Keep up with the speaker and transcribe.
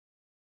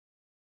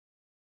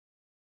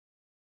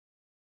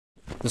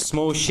The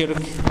small shirk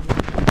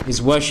is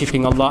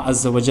worshipping Allah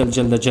Azza wa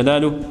Jalla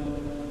Jalaluh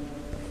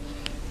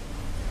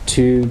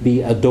to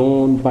be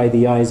adorned by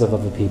the eyes of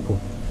other people.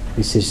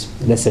 This is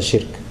lesser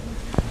shirk.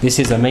 This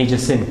is a major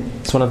sin.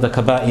 It's one of the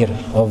kaba'ir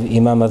of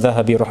Imam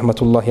Ghazali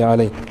rahmatullahi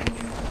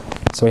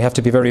alayh. So we have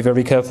to be very,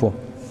 very careful.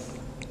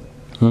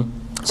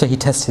 So he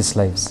tests his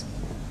slaves.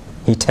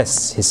 He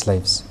tests his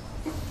slaves.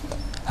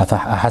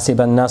 أَحَسِبَ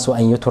النَّاسُ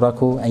أَن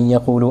يُتْرَكُوا أَن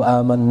يَقُولُوا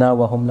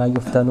آمَنَّا وَهُمْ لَا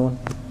يُفْتَنُونَ.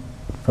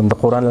 From the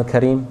Quran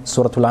al-Kareem,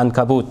 Surah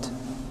Al-Ankabut,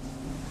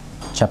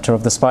 chapter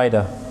of the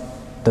spider.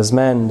 Does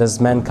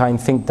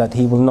mankind think that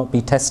he will not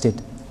be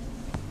tested?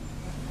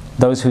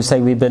 Those who say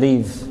we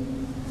believe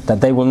that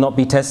they will not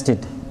be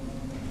tested.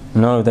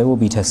 No, they will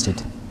be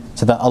tested.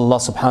 So that Allah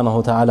subhanahu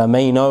wa ta'ala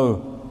may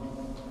know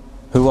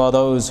who are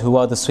those who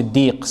are the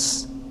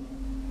Siddiqs,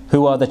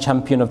 who are the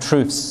champion of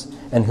truths,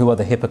 and who are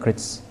the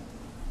hypocrites.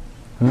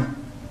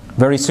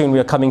 Very soon we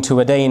are coming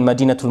to a day in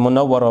Madinatul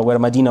Munawwara where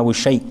Medina will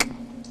shake.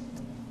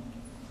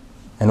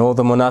 And all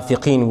the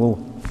munafiqeen will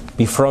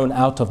be thrown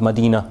out of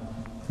Medina.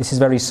 This is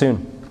very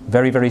soon.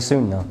 Very, very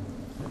soon now.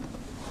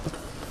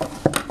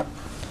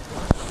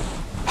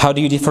 How do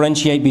you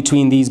differentiate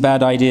between these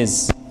bad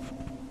ideas?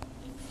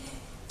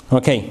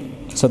 Okay,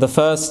 so the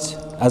first,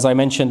 as I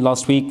mentioned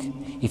last week,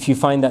 if you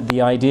find that the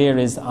idea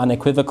is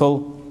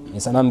unequivocal,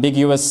 it's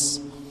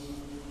unambiguous,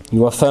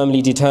 you are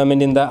firmly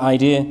determined in that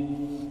idea,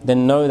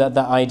 then know that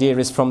that idea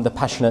is from the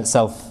passion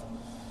itself.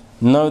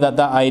 Know that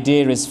that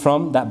idea is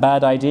from, that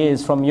bad idea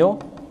is from your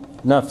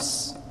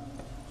nafs.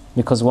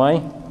 Because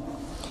why?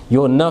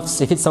 Your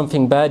nafs, if it's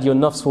something bad, your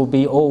nafs will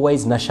be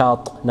always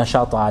nashat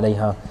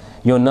alayha.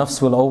 Your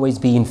nafs will always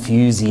be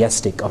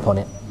enthusiastic upon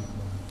it.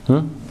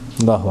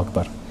 Allahu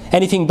Akbar.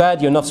 Anything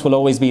bad, your nafs will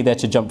always be there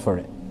to jump for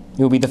it.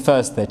 You'll be the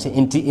first there to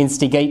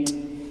instigate,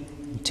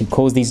 to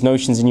cause these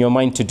notions in your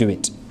mind to do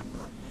it.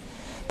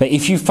 But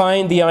if you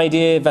find the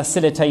idea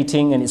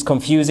vacillating and it's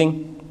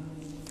confusing,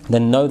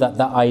 then know that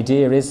that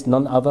idea is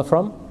none other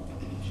from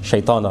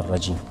Shaitan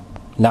al-Rajim.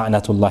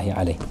 La'natullahi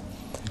alayh.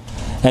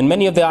 And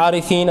many of the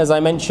arifin, as I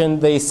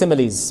mentioned, the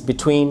similes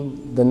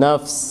between the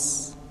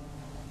nafs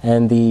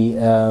and the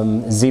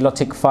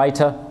zealotic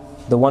fighter,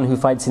 the one who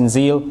fights in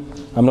zeal.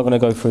 I'm not going to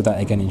go through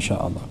that again,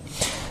 inshallah.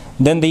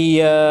 Then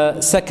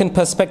the second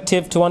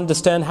perspective to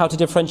understand how to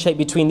differentiate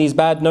between these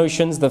bad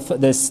notions,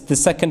 the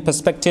second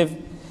perspective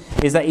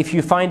is that if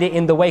you find it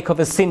in the wake of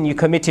a sin you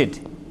committed,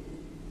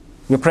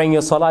 you're praying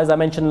your salah as I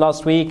mentioned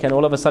last week, and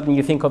all of a sudden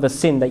you think of a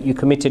sin that you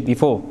committed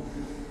before.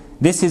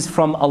 This is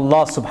from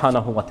Allah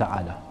subhanahu wa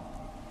ta'ala.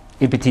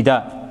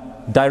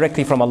 Ibtida,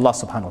 directly from Allah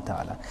subhanahu wa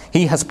ta'ala.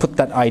 He has put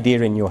that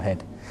idea in your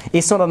head.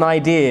 It's not an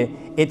idea,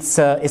 it's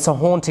a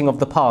haunting of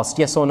the past,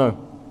 yes or no?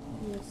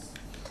 Yes.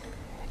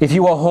 If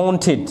you are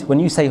haunted, when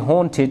you say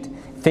haunted,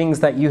 things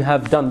that you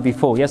have done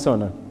before, yes or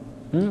no?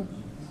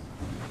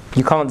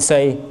 You can't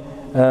say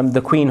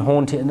the Queen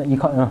haunted, you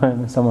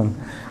can't, someone,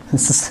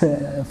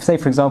 say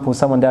for example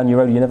someone down your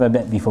road you never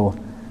met before,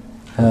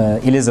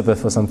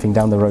 Elizabeth or something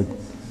down the road.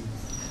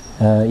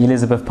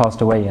 Elizabeth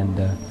passed away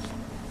and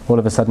all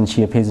of a sudden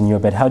she appears in your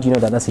bed. How do you know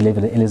that that's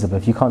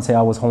Elizabeth? You can't say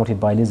I was haunted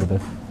by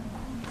Elizabeth.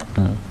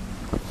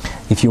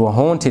 If you are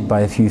haunted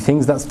by a few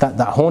things,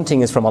 that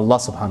haunting is from Allah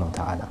subhanahu wa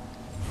ta'ala.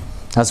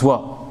 As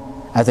what?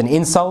 As an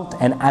insult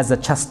and as a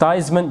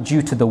chastisement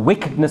due to the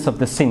wickedness of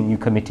the sin you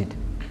committed.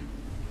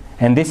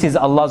 And this is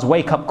Allah's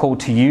wake-up call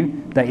to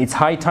you, that it's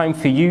high time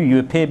for you,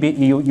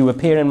 you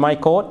appear in my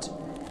court,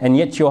 and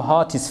yet your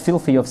heart is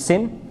filthy of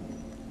sin.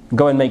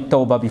 Go and make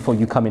tawbah before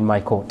you come in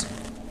my court.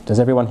 Does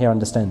everyone here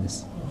understand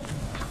this?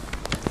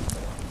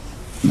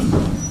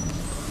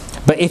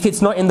 But if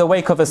it's not in the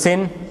wake of a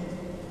sin,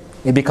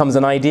 it becomes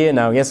an idea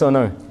now, yes or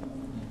no?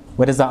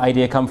 Where does that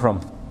idea come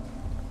from?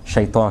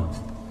 Shaitan.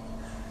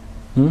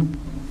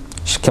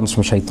 It comes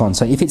from Shaitan.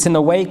 So if it's in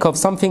the wake of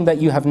something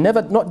that you have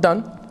never not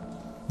done,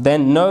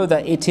 then know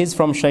that it is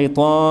from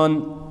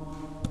Shaitan.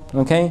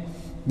 Okay?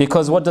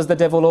 Because what does the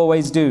devil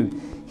always do?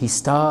 He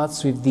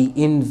starts with the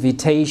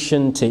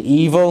invitation to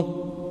evil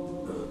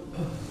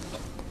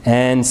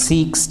and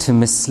seeks to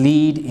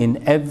mislead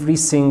in every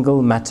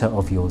single matter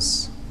of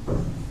yours.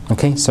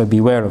 Okay, so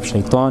beware of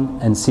Shaitan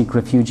and seek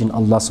refuge in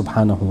Allah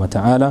subhanahu wa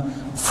ta'ala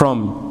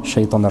from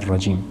Shaitan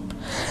al-Rajim.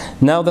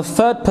 Now the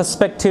third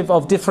perspective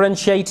of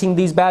differentiating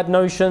these bad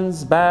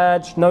notions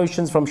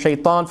from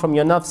Shaitan, from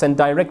your nafs, and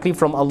directly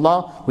from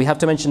Allah, we have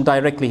to mention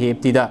directly here,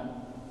 ibtida.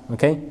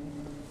 Okay?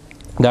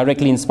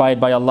 Directly inspired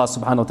by Allah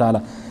subhanahu wa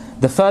ta'ala.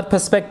 The third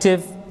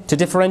perspective to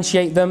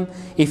differentiate them,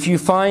 if you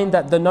find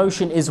that the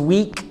notion is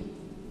weak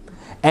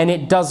and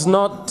it does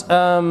not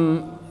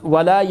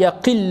وَلَا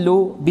يَقِلُّ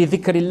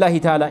بِذِكْرِ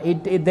اللَّهِ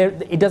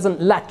تَعَالَى, it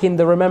doesn't lack in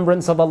the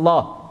remembrance of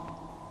Allah.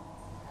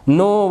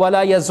 Nor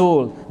وَلَا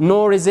يَزُولُ,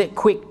 nor is it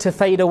quick to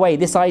fade away.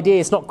 This idea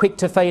is not quick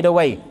to fade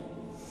away.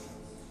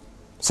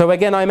 So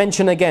again, I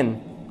mention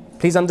again,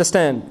 please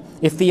understand,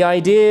 if the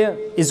idea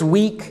is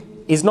weak,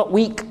 is not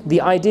weak,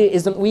 the idea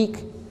isn't weak,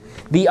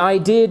 the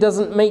idea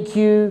doesn't make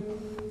you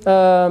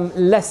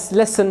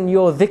lessen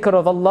your dhikr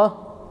of Allah,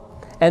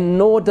 and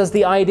nor does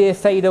the idea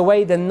fade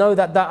away, then know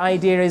that that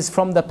idea is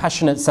from the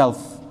passion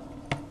itself.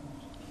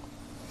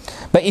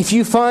 But if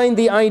you find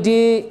the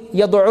idea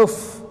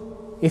yad'uf,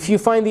 if you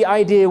find the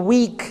idea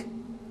weak,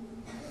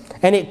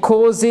 and it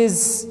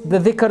causes the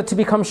dhikr to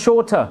become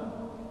shorter,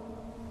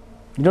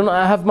 you don't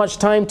have much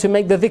time to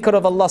make the dhikr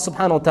of Allah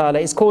subhanahu wa ta'ala,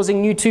 it's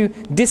causing you to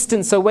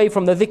distance away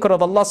from the dhikr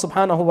of Allah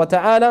subhanahu wa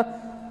ta'ala,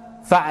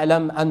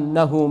 فَعْلَمْ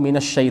أَنَّهُ مِنَ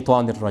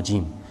الشَّيْطَانِ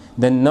الرَّجِيمِ,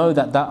 then know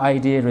that that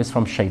idea is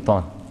from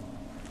shaitan.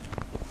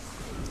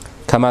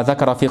 كما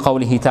ذكر في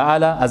قوله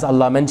تعالى, as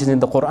Allah mentions in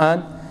the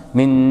Quran,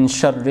 من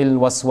شر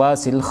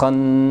الوسواس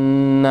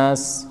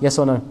الخناس. Yes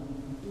or no?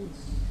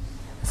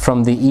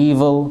 From the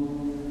evil,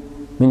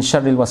 min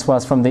sharril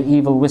waswas, from the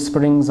evil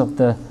whisperings of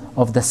the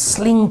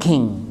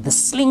slinking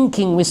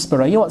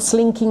whisperer. You know what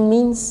slinking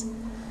means?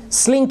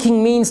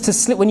 Slinking means to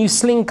slink. When you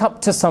slink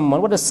up to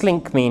someone, what does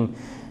slink mean?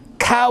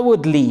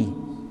 Cowardly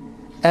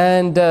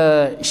and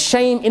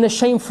in a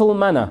shameful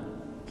manner.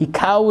 He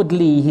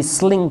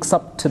slinks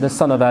up to the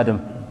son of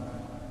Adam.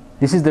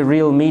 This is the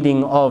real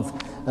meaning of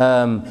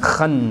khannas,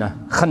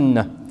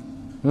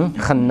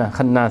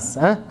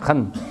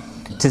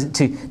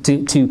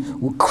 to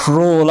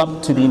crawl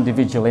up to the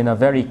individual in a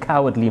very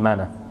cowardly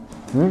manner.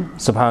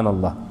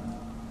 Subhanallah.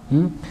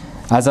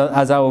 As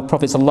our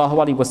Prophet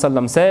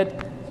ﷺ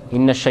said,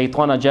 إن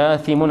الشيطان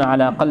جاثم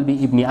على قلب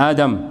ابن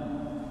آدم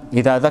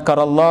إذا ذكر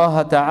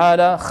الله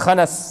تعالى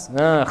خنس,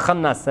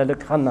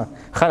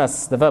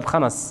 the verb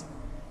خنس,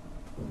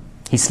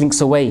 he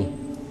slinks away.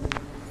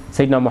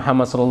 Sayyidina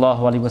Muhammad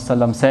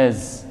ﷺ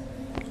says,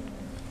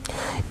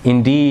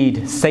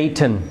 indeed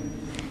Satan,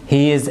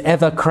 he is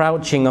ever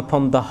crouching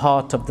upon the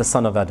heart of the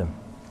son of Adam.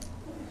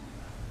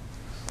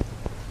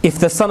 If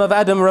the son of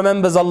Adam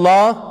remembers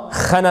Allah,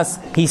 khanas,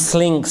 he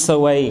slinks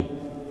away.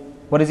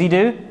 What does he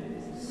do?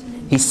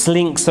 He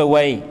slinks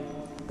away.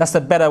 That's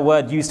a better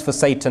word used for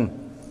Satan,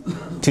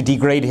 to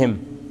degrade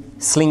him.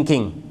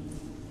 Slinking.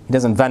 He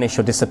doesn't vanish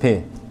or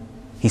disappear.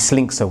 He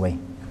slinks away.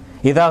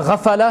 إِذَا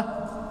غَفَلَ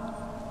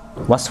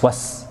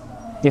waswas.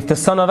 If the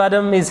son of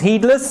Adam is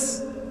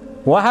heedless,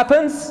 what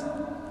happens?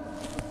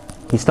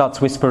 He starts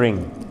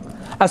whispering.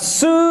 As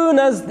soon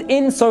as,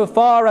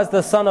 insofar as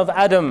the son of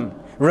Adam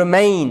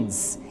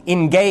remains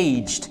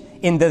engaged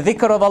in the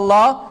dhikr of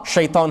Allah,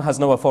 shaitan has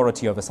no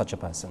authority over such a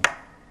person.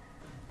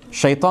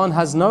 Shaitan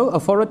has no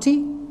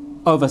authority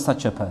over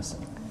such a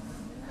person.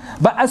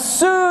 But as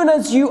soon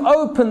as you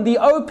open the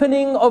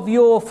opening of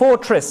your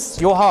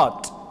fortress, your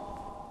heart,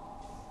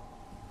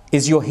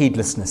 is your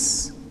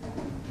heedlessness.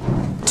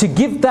 To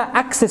give that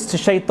access to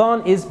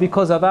shaitan is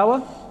because of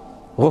our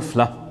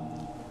ghufla,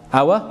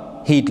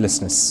 our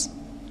heedlessness.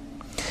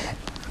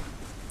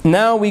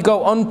 Now we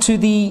go on to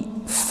the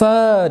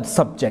third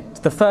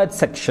subject, the third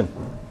section.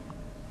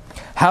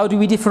 How do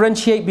we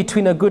differentiate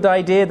between a good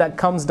idea that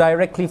comes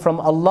directly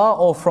from Allah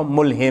or from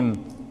mulhim?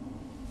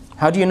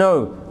 How do you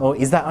know? Or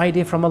is that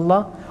idea from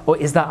Allah? Or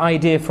is that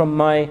idea from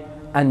my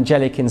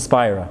angelic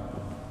inspirer?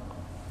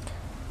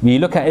 We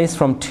look at this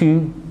from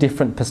two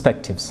different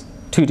perspectives.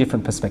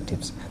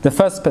 The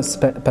first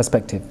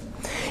perspective.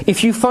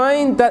 If you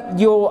find that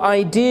your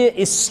idea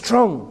is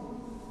strong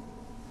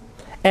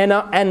and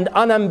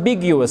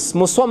unambiguous,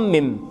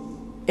 musammim,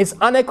 it's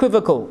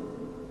unequivocal,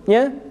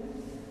 yeah?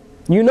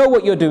 You know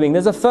what you're doing.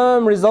 There's a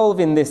firm resolve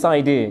in this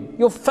idea.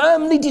 You're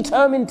firmly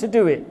determined to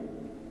do it.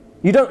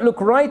 You don't look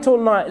right or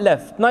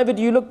left, neither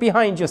do you look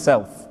behind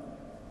yourself.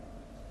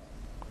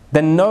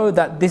 Then know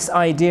that this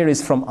idea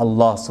is from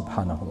Allah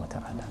subhanahu wa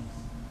ta'ala.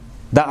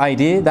 That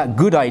idea, that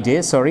good idea,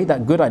 I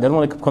don't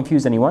want to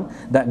confuse anyone.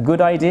 That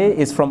good idea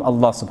is from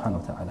Allah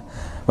subhanahu wa ta'ala.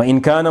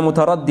 وَإِن كَانَ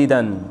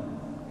مُتَرَدِّدًا,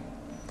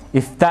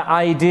 if that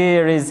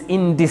idea is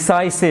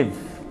indecisive,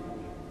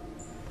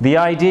 the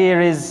idea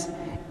is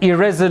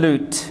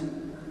irresolute,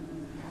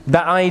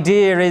 that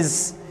idea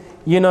is,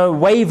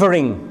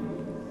 wavering,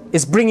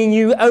 is bringing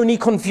you only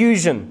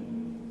confusion,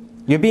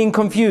 you're being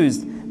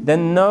confused,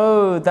 then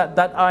know that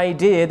that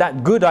idea,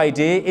 that good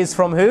idea, is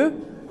from who?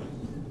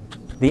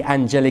 The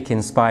angelic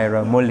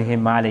inspirer,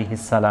 mulhim alayhi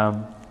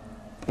salam.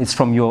 It's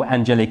from your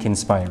angelic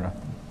inspirer.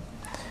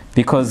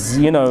 Because,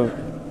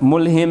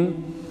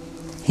 mulhim,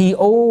 he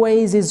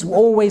is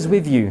always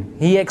with you.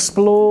 He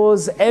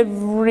explores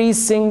every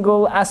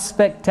single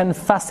aspect and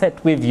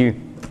facet with you.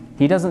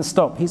 He doesn't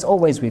stop, he's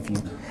always with you.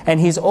 And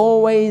he's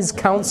always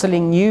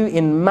counseling you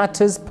in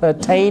matters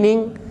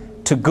pertaining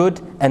to good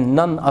and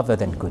none other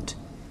than good.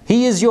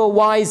 He is your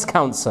wise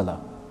counselor.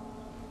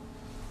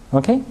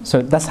 Okay,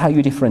 so that's how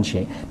you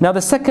differentiate. Now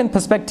the second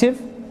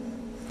perspective,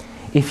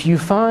 if you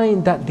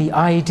find that the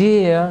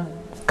idea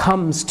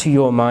comes to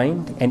your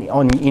mind and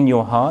in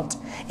your heart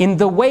in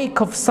the wake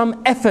of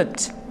some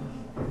effort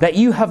that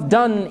you have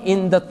done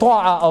in the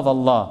ta'ah of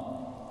Allah,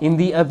 in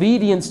the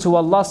obedience to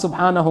Allah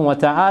subhanahu wa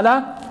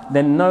ta'ala,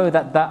 then know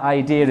that that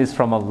idea is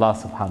from Allah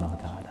subhanahu wa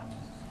ta'ala.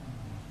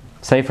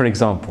 Say for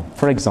example,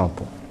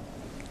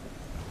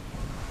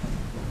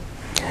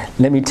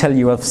 let me tell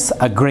you of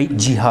a great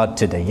jihad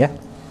today, yeah?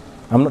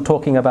 I'm not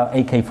talking about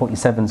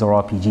AK-47s or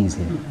RPGs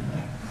here.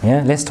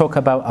 Yeah? Let's talk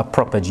about a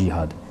proper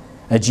jihad.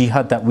 a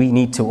jihad that we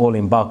need to all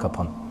embark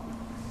upon.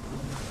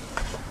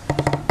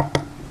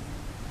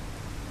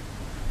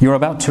 You're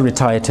about to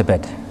retire to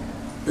bed.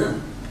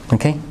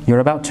 Okay? You're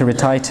about to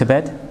retire to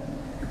bed.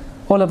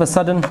 All of a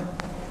sudden,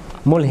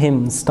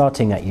 mulhim is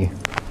starting at you.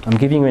 I'm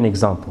giving you an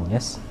example,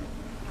 yes?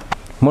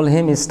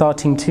 Mulhim is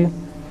starting to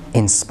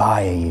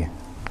inspire you.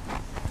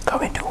 Go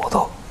and do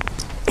wudu.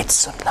 It's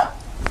sunnah.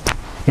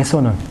 Yes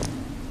or no?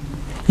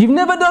 You've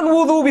never done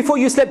wudu before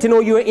you slept in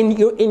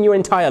your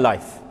entire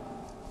life.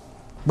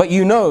 But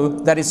you know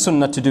that it's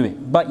sunnah to do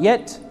it. But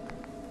yet,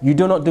 you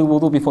do not do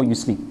wudu before you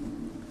sleep.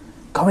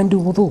 Go and do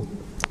wudu.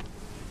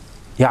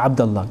 Ya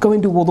Abdullah, go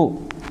and do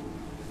wudu.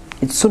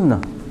 It's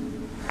sunnah.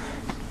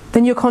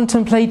 Then you're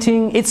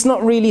contemplating, it's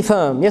not really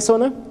firm, yes or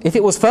no? If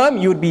it was firm,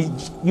 you'd be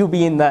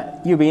in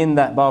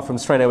that bathroom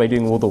straight away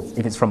doing wudu,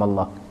 if it's from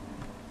Allah.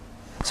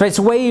 So it's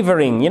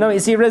wavering,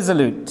 it's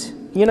irresolute.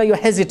 You're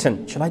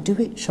hesitant. Shall I do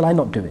it? Shall I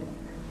not do it?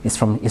 It's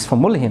from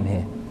mulhim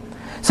here.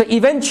 So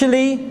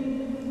eventually,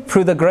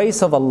 through the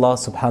grace of Allah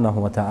subhanahu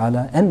wa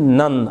ta'ala, and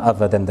none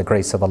other than the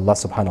grace of Allah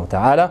subhanahu wa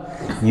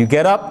ta'ala, you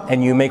get up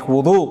and you make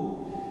wudu.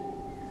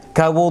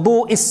 Ka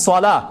wudu is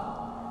salah.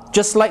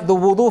 Just like the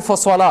wudu for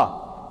salah,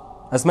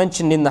 as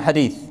mentioned in the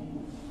hadith.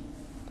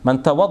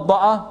 Man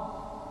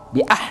tawadda'a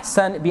bi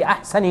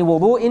ahsani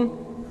wudu'in.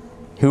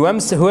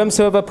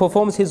 Whoever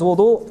performs his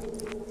wudu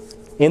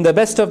in the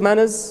best of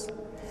manners,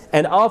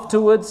 and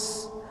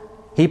afterwards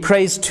he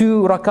prays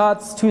 2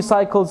 rakats, 2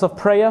 cycles of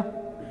prayer,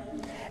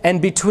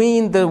 and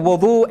between the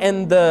wudu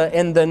and the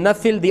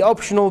nafil, the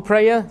optional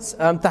prayer,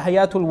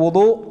 tahiyatul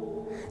wudu,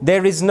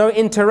 there is no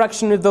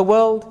interaction with the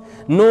world,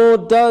 nor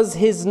does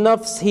his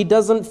nafs, he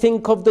doesn't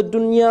think of the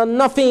dunya,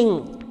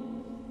 nothing.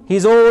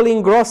 He's all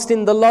engrossed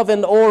in the love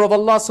and awe of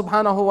Allah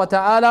subhanahu wa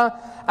ta'ala.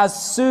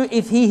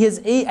 If he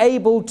is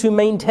able to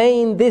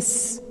maintain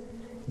this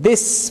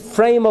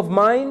frame of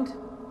mind,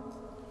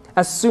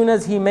 as soon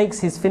as he makes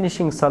his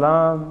finishing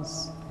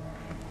salams,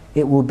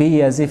 it will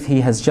be as if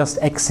he has just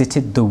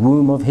exited the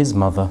womb of his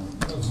mother.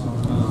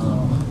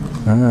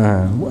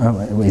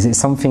 Is it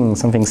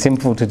something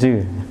simple to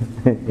do?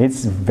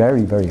 It's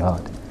very, very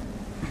hard.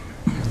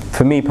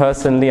 For me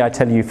personally, I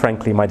tell you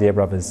frankly, my dear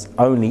brothers,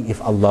 only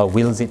if Allah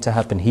wills it to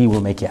happen, He will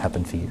make it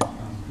happen for you.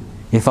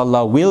 If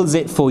Allah wills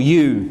it for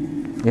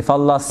you, if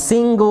Allah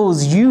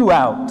singles you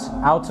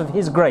out of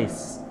His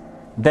grace,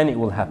 then it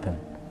will happen.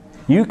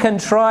 You can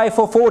try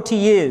for 40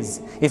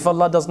 years. If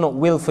Allah does not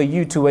will for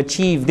you to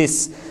achieve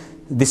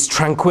this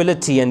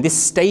tranquility and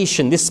this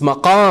station, this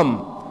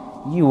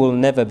maqam, you will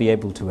never be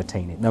able to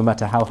attain it, no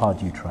matter how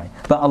hard you try.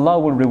 But Allah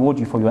will reward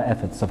you for your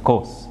efforts, of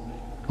course.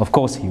 Of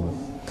course He will.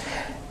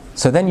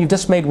 So then you've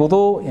just made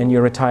wudu and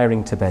you're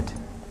retiring to bed.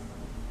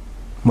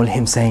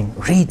 Mulhim saying,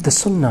 read the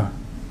sunnah.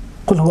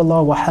 Qul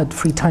huwallahu ahad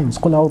 3 times.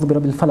 Qul a'udhu bi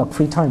rabbil falaq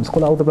 3 times.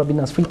 Qul a'udhu bi rabbin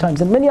nas 3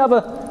 times. And many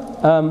other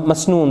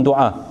masnoon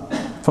dua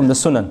from the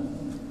sunnah.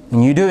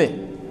 And you do it.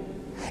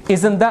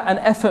 Isn't that an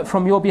effort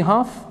from your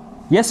behalf?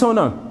 Yes or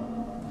no?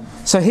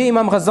 So here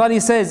Imam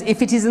Ghazali says,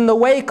 if it is in the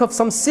wake of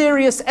some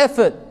serious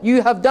effort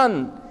you have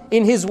done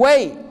in his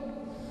way,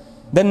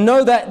 then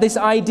know that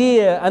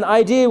an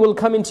idea will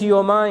come into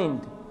your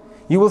mind.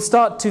 You will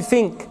start to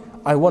think,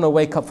 I want to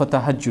wake up for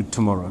tahajjud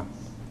tomorrow.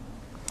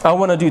 I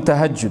want to do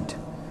tahajjud.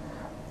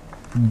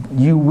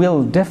 You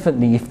will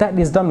definitely, if that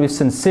is done with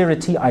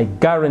sincerity, I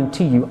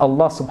guarantee you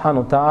Allah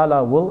subhanahu wa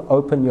ta'ala will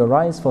open your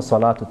eyes for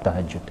salatul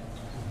tahajjud.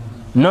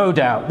 No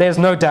doubt, there's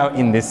no doubt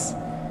in this.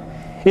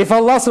 If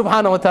Allah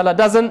subhanahu wa ta'ala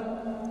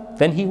doesn't,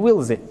 then He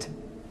wills it.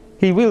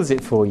 He wills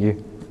it for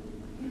you.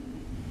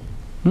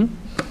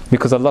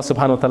 Because Allah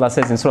subhanahu wa ta'ala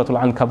says in Surah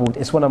Al-Ankabut,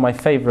 it's one of my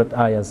favorite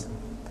ayahs.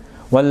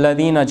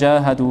 وَالَّذِينَ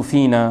جَاهَدُوا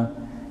فِينَا,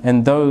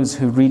 and those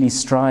who really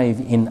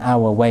strive in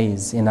our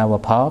ways, in our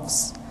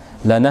paths,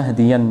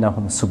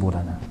 لَنَهْدِيَنَّهُمْ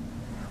سُبُلَنَا,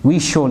 we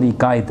surely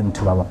guide them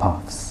to our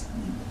paths.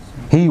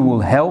 He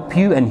will help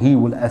you and He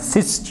will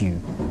assist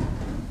you.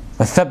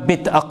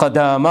 وَثَبِّتْ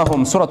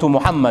أَقْدَامَهُمْ Surah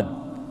Muhammad.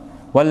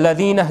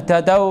 وَالَّذِينَ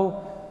اهْتَدَوْا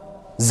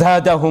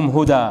زَادَهُمْ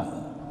هُدًى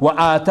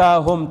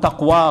وَآتَاهُمْ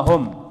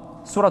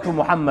تَقْوَاهُمْ Surah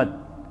Muhammad.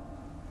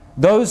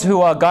 Those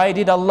who are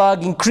guided, Allah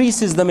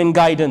increases them in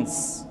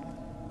guidance.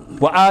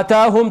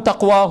 وَآتَاهُمْ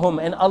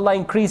تَقْوَاهُمْ, and Allah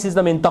increases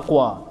them in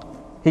taqwa.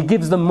 He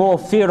gives them more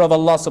fear of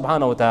Allah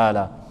subhanahu wa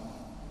ta'ala.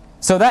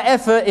 So that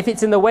effort, if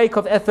it's in the wake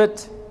of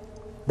effort,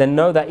 then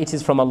know that it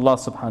is from Allah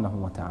subhanahu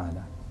wa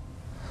ta'ala.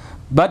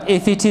 But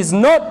if it is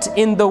not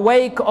in the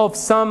wake of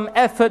some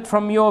effort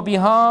from your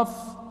behalf,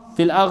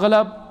 fil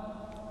aghlab,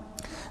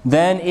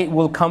 then it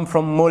will come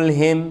from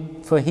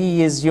mulhim, for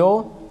he is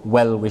your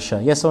well-wisher.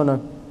 Yes or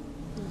no?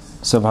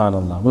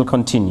 Subhanallah. We'll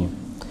continue.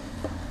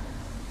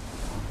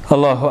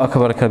 Allahu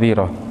Akbar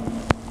Kabira.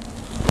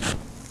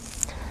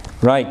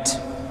 Right.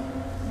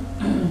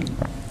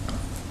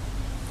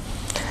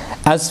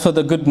 As for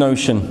the good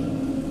notion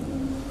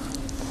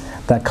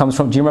that comes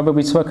from, do you remember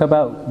we spoke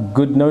about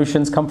good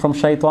notions come from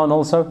shaitan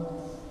also?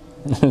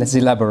 Let's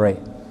elaborate.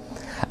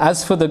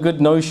 As for the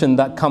good notion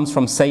that comes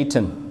from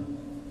Satan,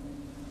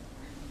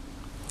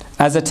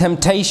 as a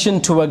temptation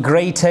to a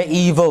greater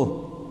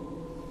evil,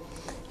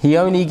 He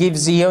only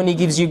gives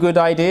you good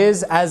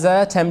ideas as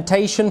a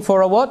temptation for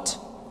a what?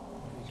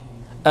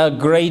 A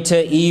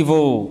greater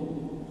evil.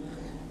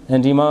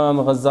 And Imam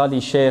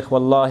Ghazali, Shaykh,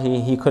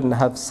 wallahi, he couldn't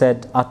have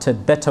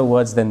uttered better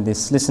words than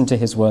this. Listen to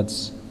his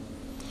words.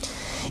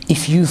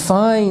 If you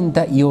find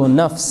that your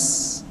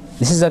nafs,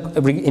 this is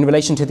in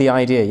relation to the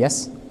idea,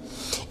 yes?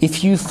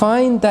 If you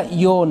find that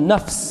your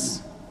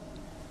nafs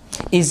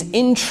is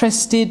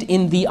interested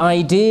in the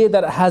idea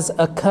that has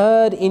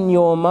occurred in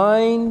your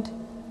mind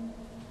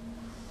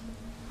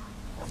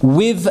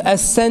with a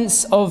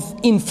sense of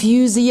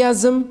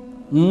enthusiasm,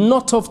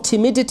 not of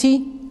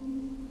timidity,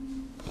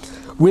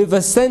 with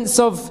a sense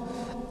of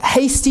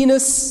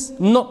hastiness,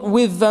 not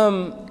with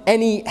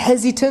any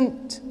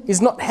hesitant, is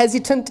not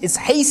hesitant, is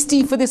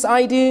hasty for this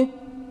idea.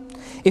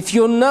 If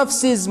your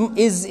nafs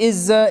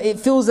it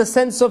feels a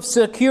sense of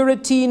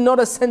security, not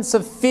a sense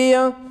of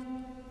fear.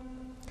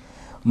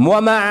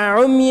 وَمَعَ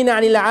عُمْيٍ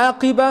عَنِ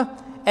الْعَاقِبَةِ,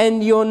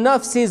 and your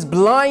nafs is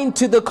blind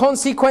to the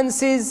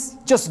consequences,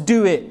 just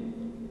do it.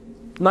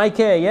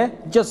 Nike, yeah?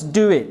 Just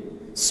do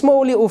it.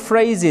 Small little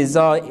phrases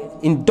are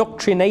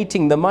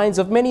indoctrinating the minds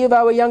of many of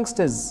our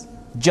youngsters.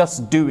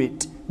 Just do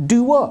it.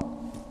 Do what?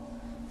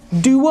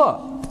 Do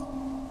what?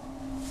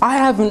 I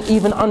haven't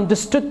even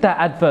understood that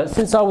advert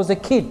since I was a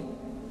kid.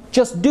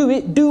 Just do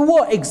it. Do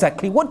what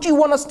exactly? What do you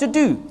want us to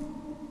do?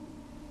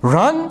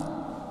 Run?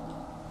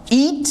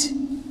 Eat?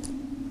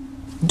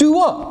 Do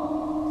what?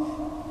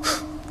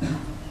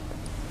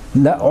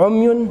 لا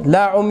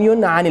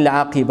عمي عن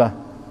العاقبة.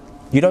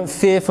 You don't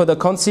fear for the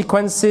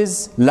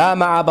consequences. لا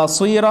مع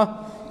بصيرة.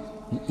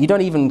 You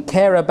don't even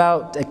care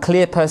about a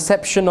clear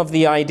perception of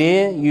the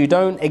idea. You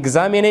don't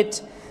examine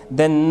it.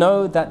 Then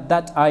know that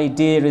that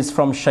idea is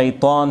from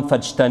shaitan.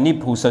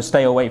 فَاجْتَنِبْهُ. So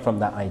stay away from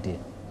that idea.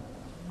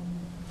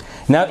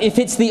 Now if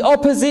it's the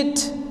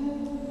opposite,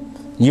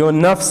 your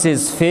nafs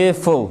is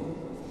fearful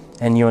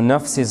and your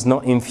nafs is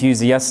not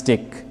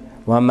enthusiastic.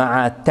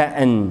 وَمَعَ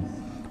تَأْنٍ.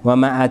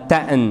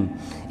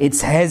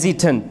 It's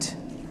hesitant.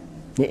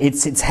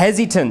 It's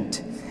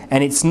hesitant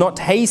and it's not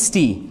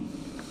hasty.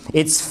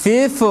 It's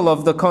fearful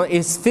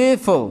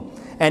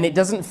and it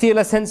doesn't feel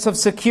a sense of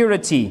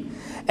security.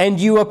 And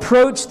you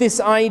approach this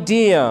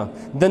idea,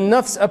 the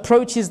nafs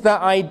approaches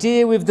that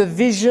idea with the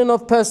vision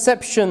of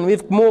perception,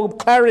 with more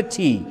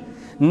clarity,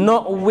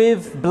 not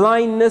with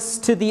blindness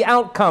to the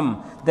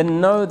outcome.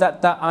 Then know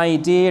that that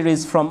idea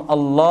is from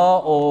Allah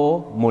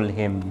or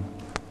mulhim.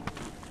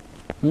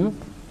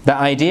 The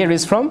idea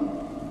is from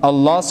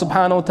Allah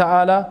subhanahu wa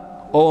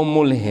ta'ala or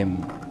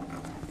mulhim.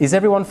 Is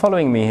everyone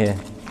following me here?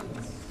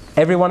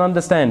 Everyone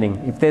understanding?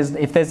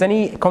 If there's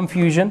any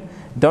confusion,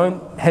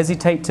 don't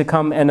hesitate to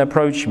come and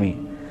approach me.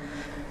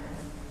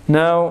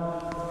 Now,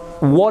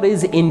 what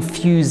is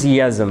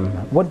enthusiasm?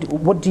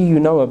 What do you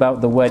know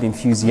about the word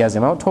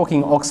enthusiasm? I'm not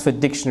talking Oxford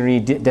Dictionary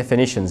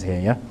definitions here,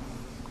 yeah?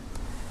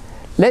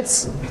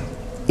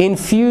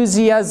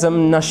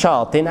 Enthusiasm,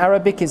 nashat. In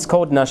Arabic it's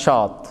called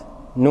nashat.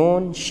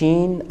 Noon,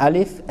 sheen,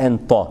 alif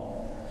and ta.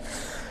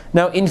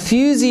 Now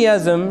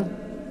enthusiasm,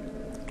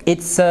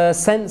 it's a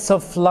sense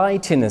of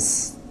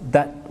flightiness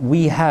that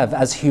we have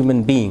as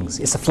human beings.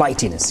 It's a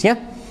flightiness, yeah?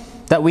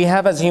 That we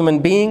have as human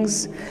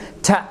beings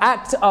to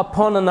act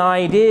upon an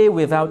idea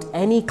without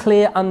any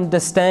clear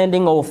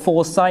understanding or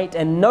foresight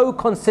and no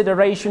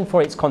consideration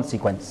for its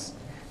consequence.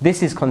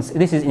 This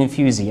is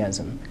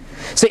enthusiasm.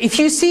 So if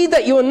you see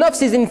that your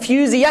nafs is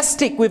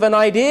enthusiastic with an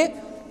idea,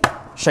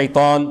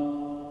 shaitan.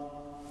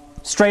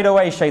 Straight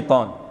away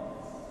shaitan.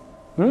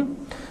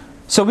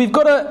 So we've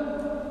got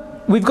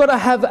to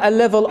have a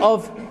level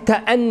of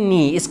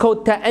ta'anni. It's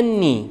called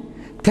ta'anni.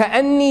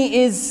 Ta'anni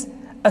is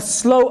a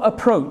slow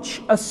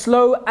approach, a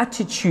slow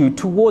attitude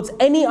towards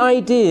any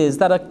ideas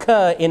that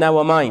occur in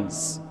our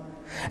minds.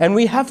 And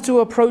we have to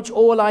approach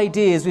all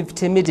ideas with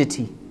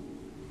timidity.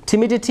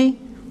 Timidity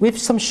with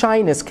some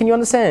shyness. Can you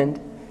understand?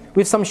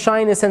 With some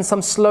shyness and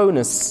some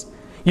slowness.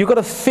 You've got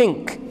to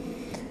think.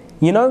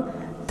 You know?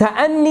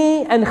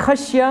 Ta'anni and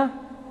khashya,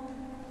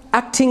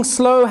 acting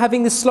slow,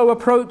 having this slow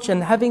approach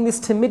and having this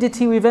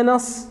timidity within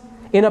us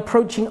in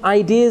approaching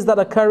ideas that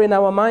occur in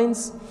our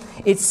minds.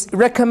 It's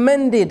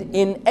recommended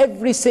in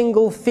every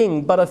single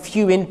thing but a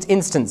few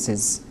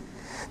instances.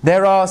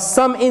 There are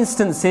some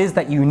instances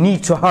that you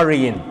need to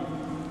hurry in.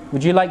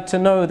 Would you like to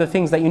know the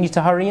things that you need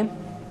to hurry in?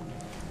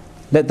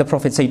 Let the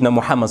Prophet Sayyidina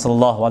Muhammad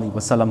sallallahu alaihi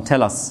wasallam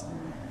tell us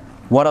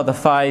what are the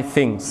 5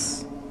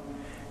 things.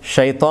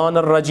 Shaitan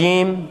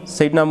al-Rajim,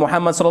 Sayyidina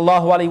Muhammad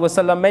sallallahu alaihi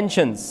wasallam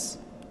mentions,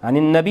 and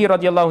in Nabi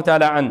radiallahu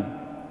ta'ala an,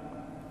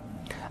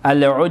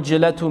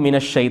 al-ujlatu min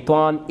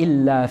ash-shaytan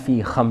illa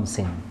fi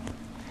khamsin.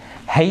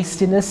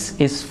 Hastiness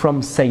is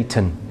from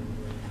Satan,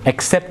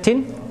 except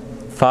in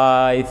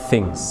 5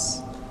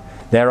 things.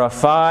 There are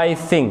 5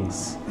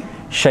 things.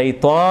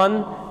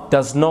 Shaitan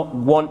does not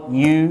want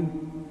you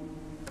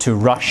to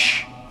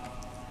rush.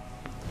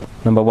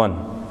 Number 1,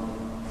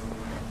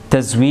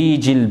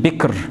 tazweej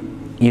al-bikr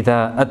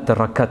إذا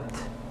أدركت.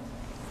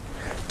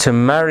 To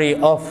marry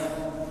off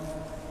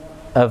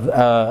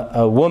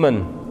a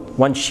woman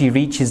once she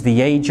reaches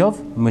the age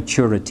of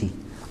maturity,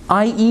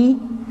 i.e.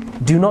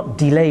 Do not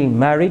delay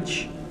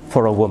marriage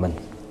for a woman.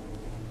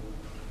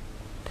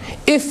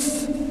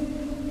 If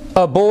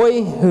a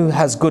boy who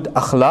has good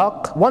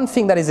akhlaq, one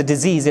thing that is a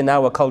disease in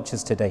our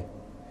cultures today.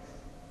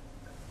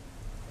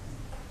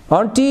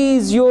 Auntie,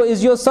 is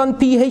your son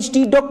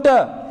PhD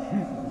doctor?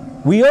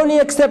 We only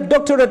accept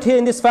doctorate here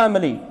in this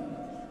family.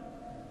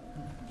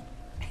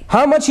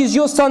 How much is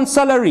your son's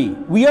salary?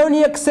 We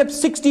only accept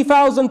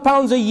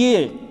 £60,000 a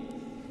year.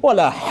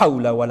 Wala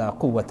hawla wala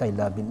quwwata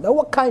illa billah.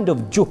 What kind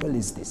of juhl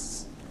is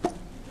this?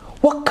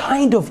 What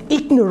kind of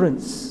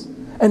ignorance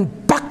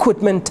and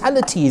backward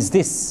mentality is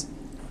this?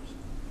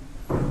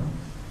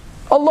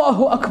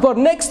 Allahu Akbar.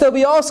 Next they'll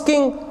be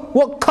asking,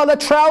 what color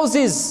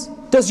trousers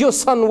does your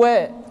son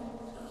wear?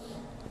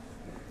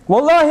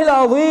 Wallahi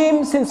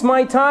al-azim, since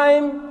my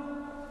time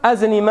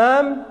as an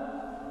imam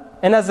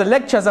and as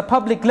a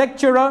public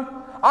lecturer,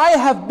 I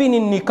have been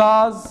in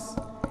nikahs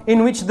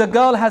in which the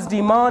girl has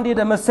demanded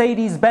a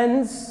Mercedes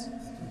Benz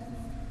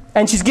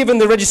and she's given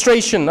the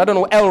registration, I don't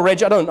know,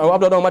 L-Reg, I don't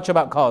know much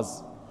about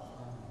cars.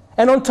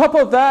 And on top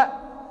of that,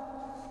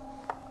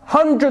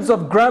 hundreds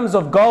of grams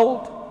of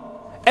gold,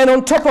 and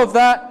on top of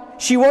that,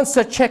 she wants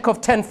a check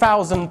of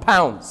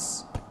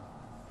 £10,000.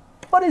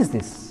 What is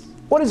this?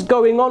 What is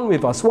going on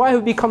with us? Why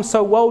have we become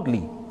so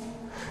worldly?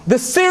 The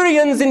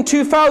Syrians in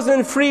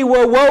 2003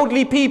 were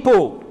worldly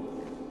people.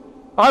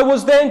 I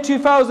was there in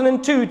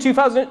 2002,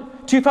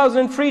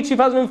 2003,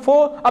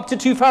 2004, up to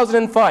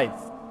 2005.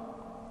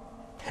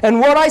 And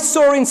what I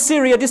saw in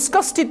Syria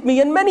disgusted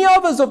me and many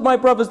others of my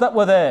brothers that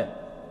were there.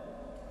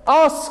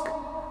 Ask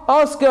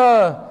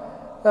Maulana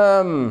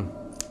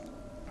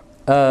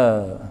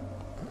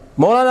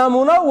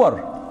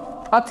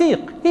Munawwar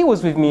Atiq, he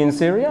was with me in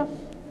Syria.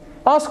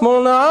 Ask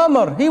Maulana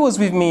Amr, he was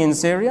with me in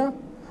Syria.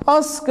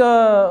 Ask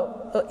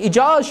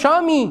Ijaz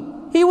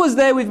Shami, he was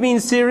there with me in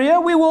Syria.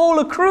 We were all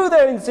a crew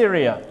there in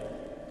Syria.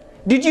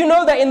 Did you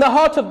know that in the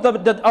heart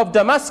of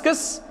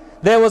Damascus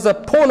there was a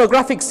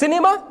pornographic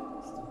cinema?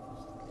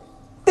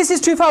 This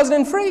is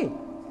 2003.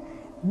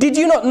 Did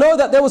you not know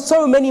that there were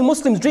so many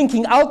Muslims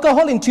drinking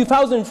alcohol in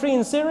 2003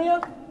 in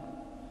Syria?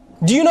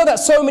 Do you know that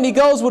so many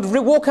girls would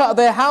walk out of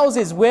their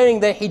houses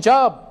wearing their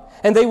hijab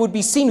and they would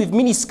be seen with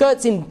mini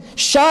skirts in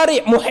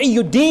Shari'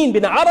 Muhyiddin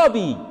bin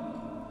Arabi?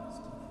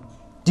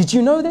 Did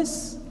you know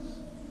this?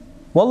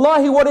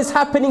 Wallahi, what is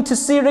happening to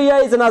Syria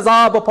is an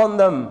azab upon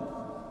them.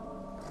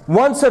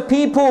 Once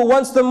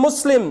the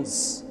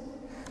Muslims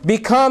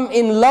become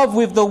in love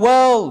with the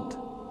world,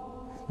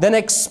 then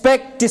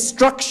expect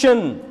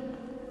destruction.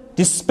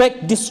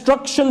 Expect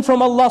destruction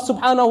from Allah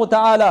subhanahu wa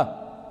ta'ala.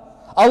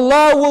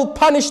 Allah will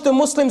punish the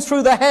Muslims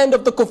through the hand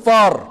of the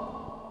kuffar.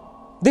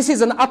 This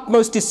is an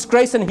utmost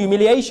disgrace and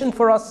humiliation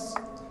for us.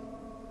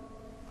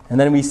 And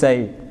then we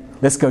say,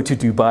 let's go to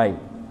Dubai.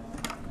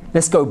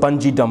 Let's go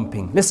bungee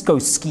jumping. Let's go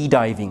ski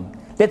diving.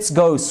 Let's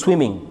go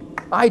swimming.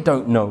 I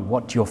don't know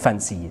what your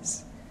fancy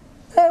is.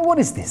 What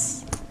is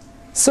this?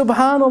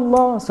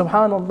 Subhanallah,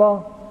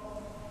 subhanallah.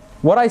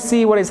 What I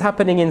see, what is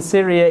happening in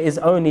Syria is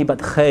only but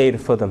khair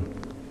for them.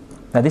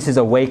 Now this is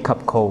a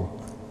wake-up call.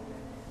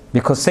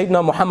 Because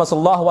Sayyidina Muhammad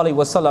sallallahu alaihi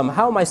wasallam,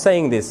 how am I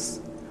saying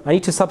this? I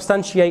need to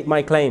substantiate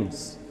my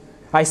claims.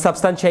 I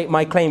substantiate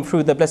my claim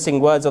through the blessing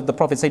words of the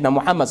Prophet Sayyidina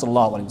Muhammad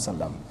sallallahu alaihi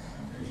wasallam.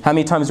 How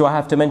many times do I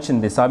have to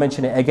mention this? I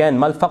mention it again.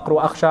 Mal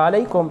faqru akhsha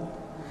alaykum.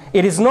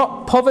 It is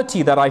not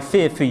poverty that I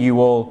fear for you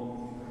all.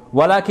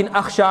 Walakin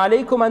akhsha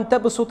alaykum an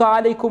tabsuta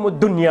alaykum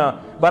ad-dunya.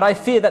 But I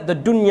fear that the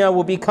dunya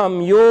will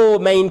become your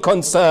main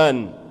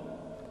concern.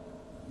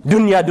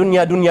 Dunya,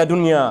 dunya, dunya,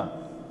 dunya.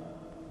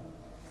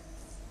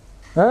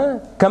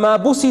 كما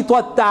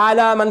بسطت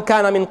على من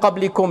كان من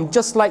قبلكم.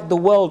 Just like the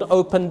world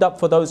opened up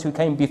for those who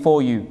came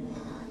before you,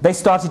 they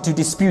started to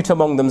dispute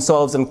among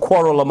themselves and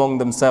quarrel among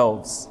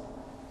themselves.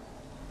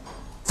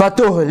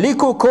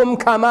 فَتُهْلِكُكُمْ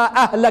كَمَا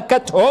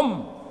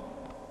أَهْلَكَتْهُمْ.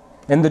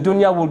 And the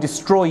dunya will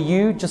destroy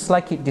you just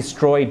like it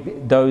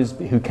destroyed those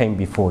who came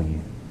before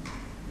you.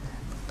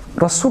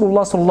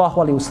 Rasulullah sallallahu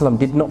alaihi wasallam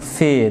did not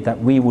fear that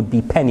we would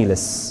be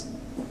penniless.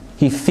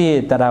 He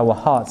feared that our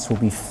hearts will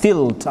be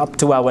filled up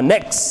to our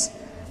necks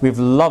with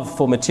love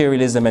for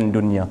materialism and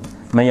dunya.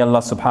 May Allah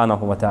subhanahu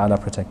wa ta'ala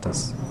protect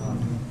us.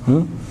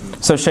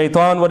 So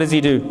shaitan, what does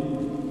he do?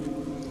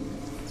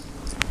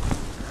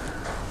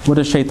 What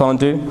does shaitan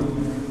do?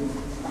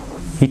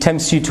 He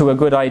tempts you to a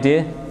good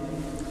idea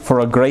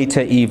for a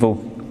greater evil.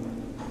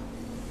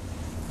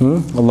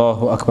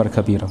 Allahu Akbar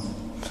kabira.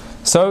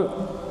 So,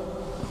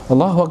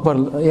 Allahu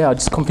Akbar, yeah, I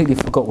just completely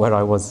forgot where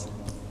I was.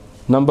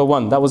 Number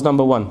one, that was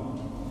number one.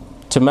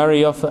 To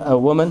marry off a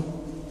woman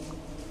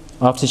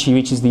after she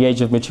reaches the age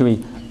of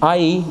maturity,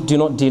 i.e. do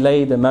not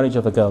delay the marriage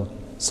of a girl.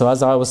 So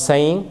as I was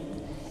saying,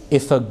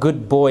 if a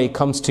good boy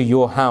comes to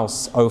your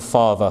house, O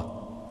father,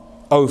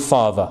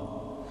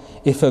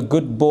 if a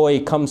good boy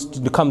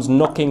comes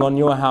knocking on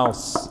your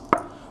house,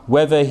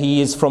 whether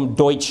he is from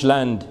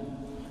Deutschland,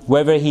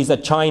 whether he's a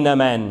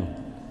Chinaman,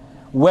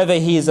 whether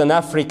he is an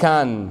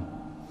African,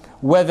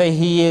 whether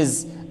he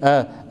is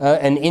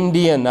an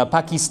Indian, a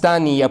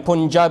Pakistani, a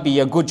Punjabi,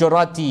 a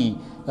Gujarati,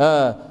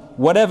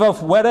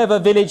 whatever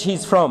village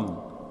he's from,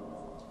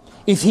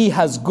 if he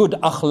has good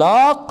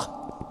akhlaq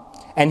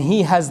and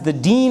he has the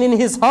deen in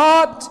his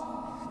heart,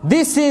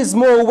 this is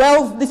more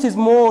wealth, this is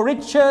more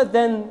richer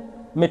than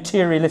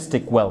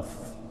materialistic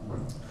wealth.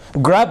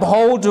 Grab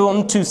hold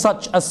onto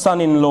such a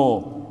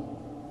son-in-law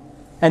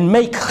and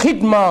make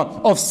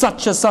khidmah of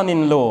such a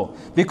son-in-law,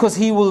 because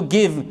he will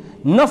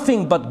give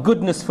nothing but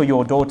goodness for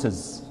your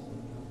daughters.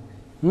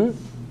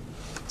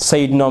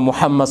 Sayyidina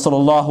Muhammad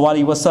sallallahu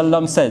alaihi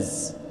wasallam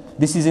says,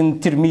 this is in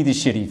Tirmidhi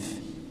Sharif,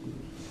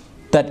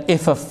 that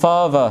if a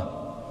father,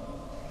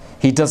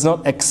 he does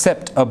not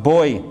accept a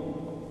boy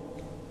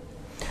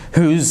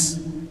whose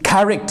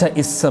character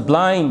is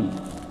sublime,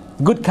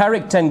 good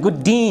character and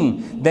good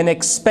deen, then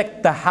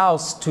expect the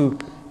house to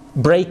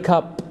break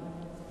up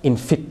in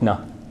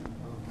fitna.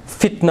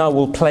 Fitna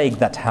will plague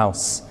that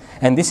house.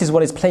 And this is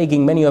what is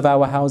plaguing many of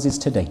our houses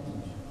today.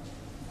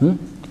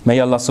 May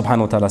Allah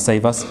subhanahu wa ta'ala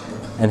save us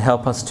and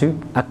help us to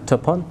act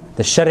upon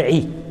the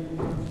sharia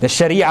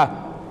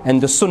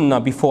and the sunnah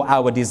before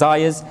our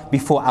desires,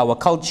 before our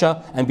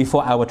culture and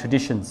before our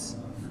traditions.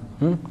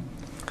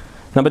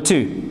 Number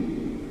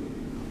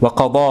 2,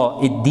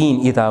 وَقَضَاءِ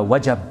الدِّينِ إِذَا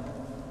وَجَبْ,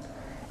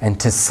 and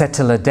to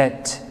settle a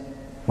debt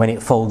when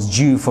it falls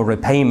due for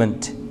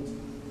repayment.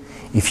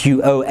 If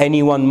you owe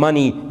anyone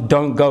money,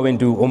 don't go and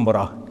do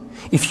umrah.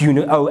 If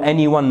you owe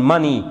anyone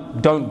money,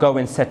 don't go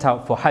and set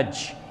out for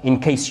hajj, in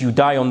case you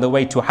die on the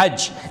way to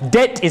hajj.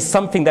 Debt is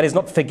something that is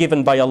not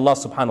forgiven by Allah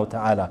subhanahu wa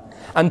ta'ala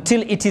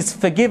until it is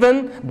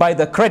forgiven by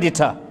the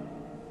creditor.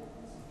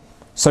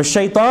 So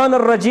Shaitan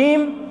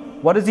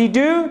al-Rajim, what does he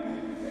do?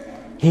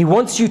 He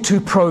wants you to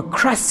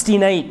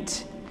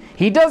procrastinate.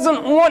 He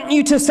doesn't want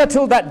you to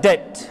settle that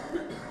debt.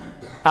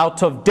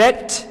 Out of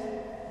debt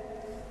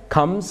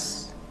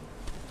comes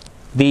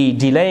the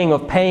delaying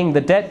of paying the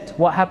debt.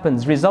 What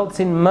happens? Results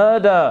in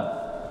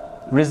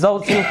murder,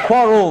 results in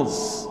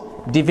quarrels,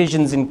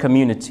 divisions in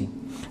community.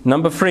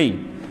 Number 3,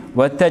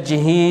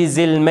 وَتَجْهِيزِ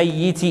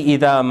الْمَيِّتِ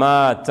إِذَا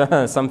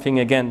مَاتَ. Something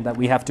again that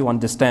we have to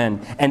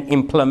understand and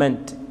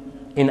implement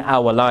in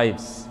our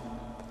lives.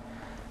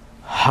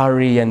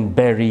 Hurry and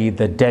bury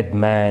the dead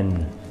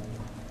man.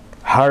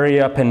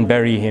 Hurry up and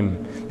bury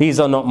him. These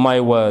are not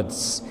my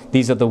words.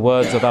 These are the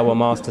words of our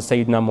Master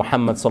Sayyidina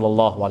Muhammad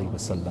sallallahu alaihi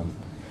wasallam.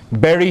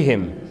 Bury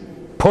him.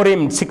 Put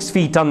him 6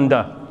 feet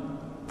under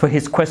for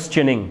his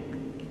questioning.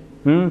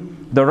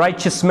 The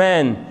righteous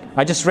man.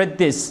 I just read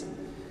this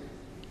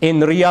in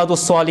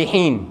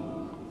Riyadus-Salihin,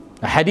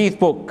 a hadith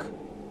book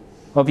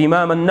of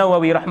Imam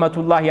An-Nawawi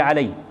rahmatullahi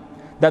alayh,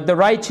 that the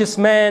righteous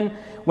man,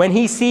 when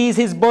he sees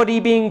his body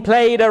being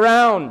played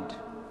around,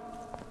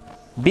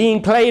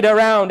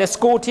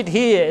 escorted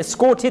here,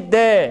 escorted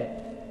there,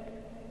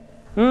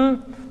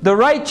 the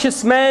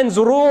righteous man's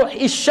ruh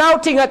is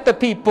shouting at the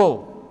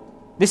people.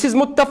 This is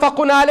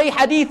muttafaqun alayh,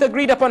 hadith,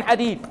 agreed upon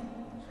hadith.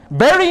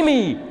 Bury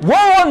me,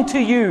 woe unto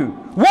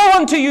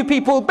you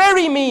people,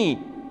 bury me,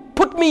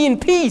 put me in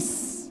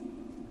peace.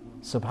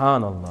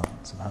 Subhanallah,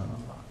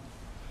 subhanallah.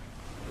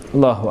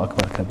 Allahu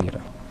Akbar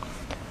kabira.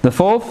 The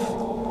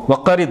 4th,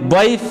 وَقَرِ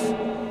الضَّيْفِ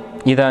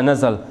إِذَا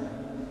نَزَلْ,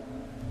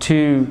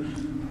 to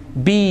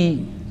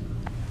be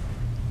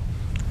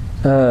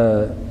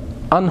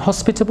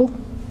unhospitable?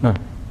 No,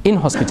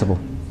 inhospitable.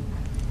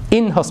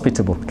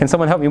 Inhospitable. Can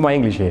someone help me with my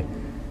English here?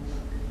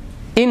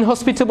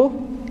 Inhospitable?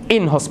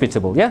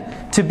 Inhospitable,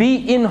 yeah? To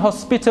be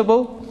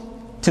inhospitable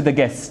to the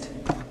guest.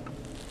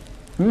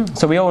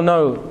 So we all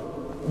know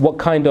what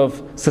kind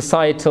of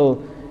societal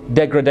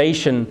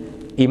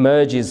degradation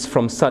emerges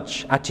from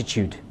such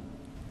attitude.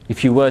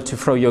 If you were to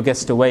throw your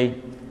guest away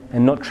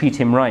and not treat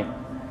him right.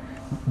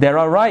 There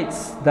are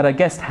rights that a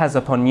guest has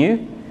upon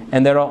you,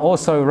 and there are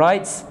also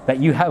rights that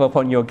you have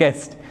upon your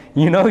guest.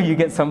 You know, you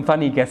get some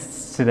funny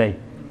guests today.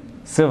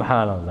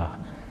 Subhanallah.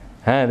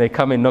 They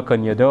come and knock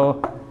on your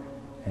door,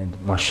 and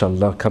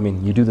mashallah, come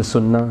in. You do the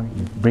sunnah,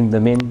 you bring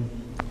them in,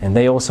 and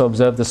they also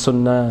observe the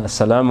sunnah,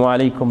 assalamu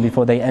alaikum,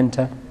 before they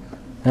enter.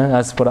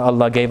 That's what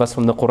Allah gave us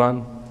from the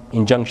Quran,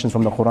 injunctions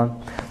from the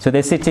Quran. So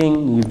they're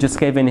sitting, you've just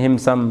given him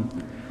some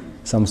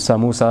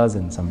samosas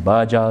and some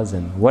bajas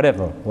and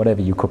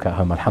whatever you cook at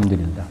home,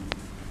 alhamdulillah.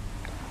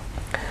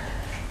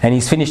 And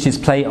he's finished his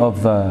plate of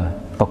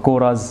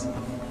pakoras,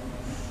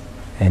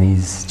 and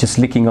he's just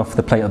licking off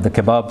the plate of the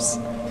kebabs.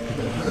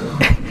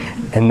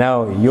 And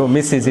now your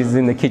missus is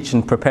in the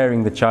kitchen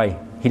preparing the chai.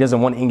 He doesn't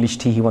want English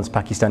tea, he wants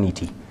Pakistani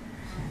tea.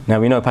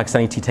 Now we know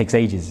Pakistani tea takes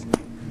ages.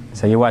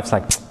 So your wife's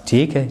like,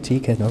 tea,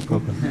 no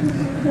problem.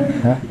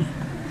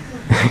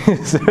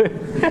 So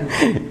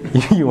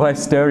your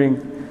wife's stirring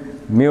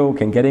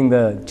milk and getting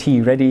the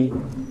tea ready,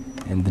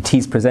 and the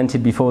tea's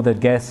presented before the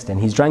guest,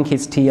 and he's drank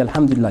his tea,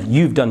 alhamdulillah,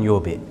 you've done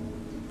your bit.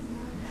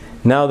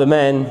 Now the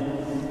man,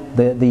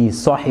 the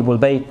sahibul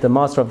bayt, the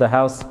master of the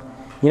house,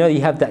 you know,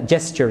 you have that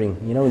gesturing,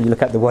 you know, when you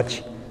look at the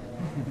watch,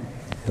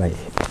 like,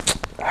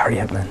 hurry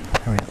up man,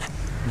 hurry up.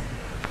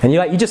 And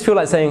you just feel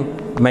like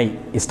saying, mate,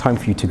 it's time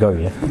for you to go,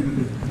 yeah?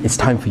 It's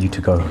time for you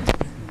to go.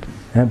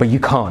 Yeah? But you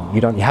can't,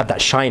 you have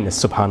that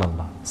shyness,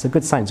 subhanallah. It's a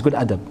good sign, it's good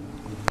adab.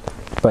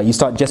 But you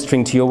start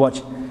gesturing to your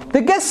watch.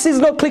 The guest is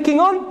not clicking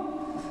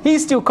on.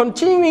 He's still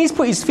continuing. He's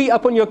put his feet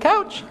up on your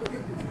couch.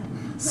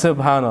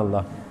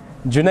 Subhanallah.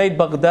 Junaid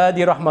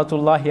Baghdadi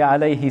rahmatullahi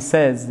alayhi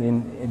says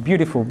in a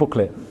beautiful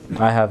booklet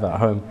I have at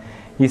home,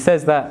 he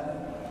says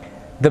that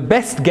the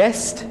best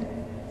guest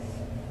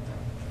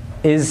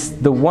is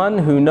the one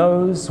who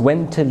knows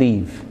when to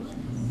leave.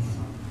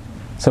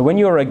 So when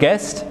you're a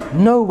guest,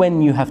 know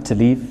when you have to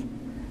leave.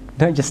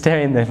 Don't just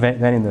stare in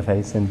the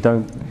face and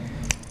don't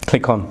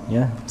click on.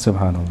 Yeah,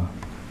 subhanallah.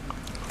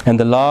 And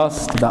the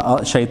last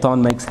that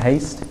shaitan makes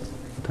haste,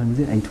 what time is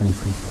it?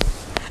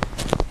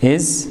 8:23.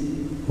 Is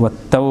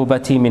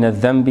وَالتَّوْبَةِ مِنَ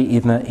الذَّنْبِ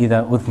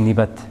إِذَا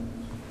أُذْنِبَتْ,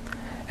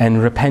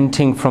 and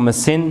repenting from a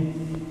sin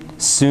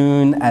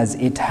soon as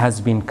it has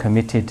been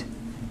committed.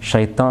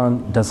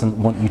 Shaitan doesn't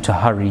want you to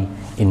hurry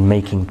in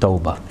making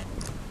tawbah.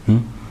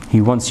 He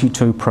wants you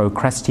to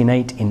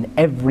procrastinate in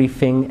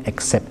everything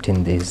except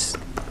in this.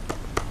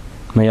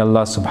 May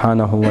Allah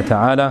subhanahu wa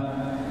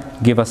ta'ala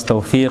give us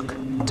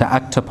tawfiq to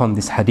act upon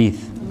this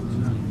hadith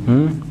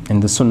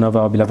and the sunnah of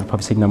our beloved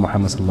Prophet Sayyidina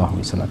Muhammad sallallahu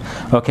alaihi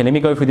wasallam. Okay, let me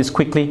go through this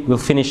quickly. We'll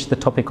finish the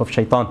topic of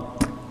shaitan.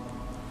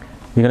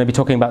 We're going to be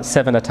talking about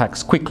 7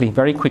 attacks quickly,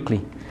 very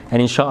quickly.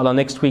 And inshallah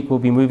next week we'll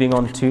be moving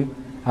on to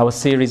our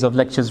series of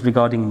lectures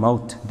regarding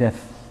maut,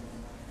 death,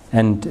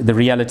 and the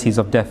realities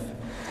of death.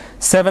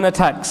 7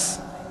 attacks.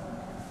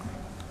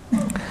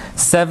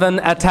 7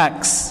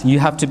 attacks you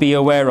have to be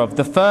aware of.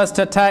 The first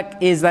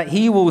attack is that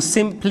he will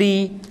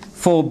simply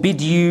forbid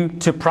you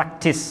to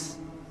practice.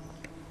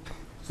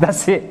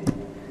 That's it.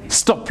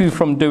 Stop you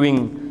from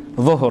doing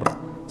dhuhr,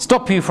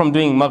 stop you from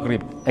doing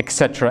maghrib,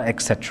 etc.,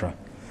 etc.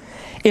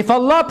 If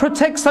Allah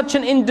protects such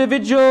an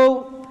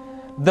individual,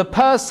 the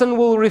person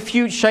will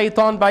refute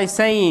shaitan by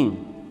saying,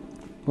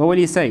 what will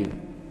he say?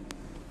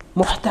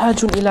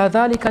 Muhtajun ila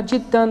dhalika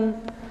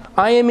jiddan.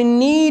 I am in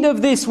need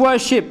of this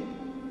worship.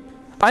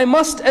 I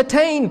must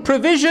attain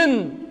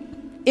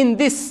provision in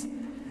this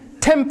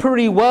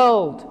temporary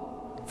world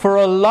for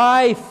a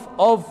life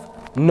of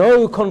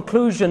no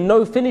conclusion,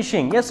 no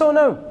finishing. Yes or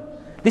no?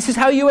 This is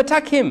how you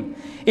attack him.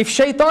 If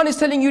shaitan is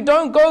telling you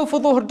don't go for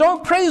dhuhr,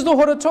 don't praise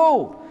dhuhr at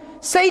all,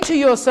 say to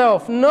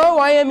yourself, no,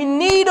 I am in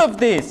need of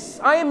this.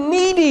 I am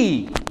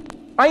needy.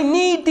 I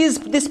need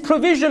this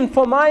provision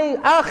for my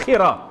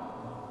akhirah.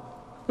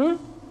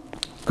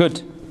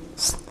 Good.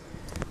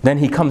 Then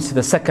he comes to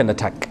the second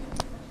attack.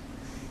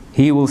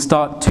 He will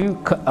start to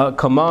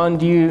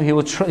command you. He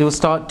will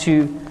start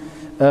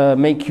to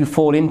make you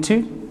fall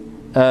into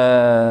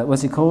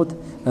what's it called?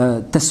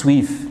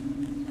 Tasweef.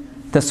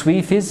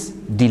 Tasweef is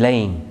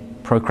delaying,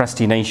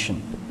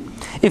 procrastination.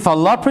 If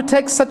Allah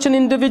protects such an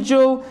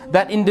individual,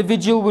 that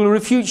individual will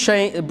refute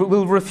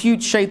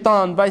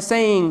shaitan by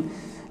saying,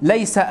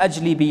 Laysa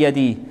ajli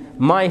biyadi.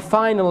 My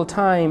final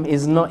time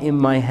is not in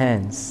my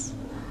hands.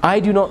 I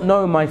do not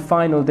know my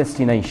final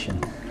destination.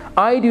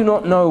 I do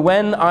not know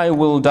when I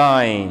will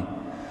die.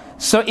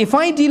 So if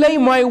I delay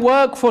my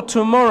work for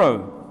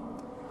tomorrow,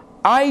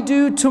 I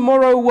do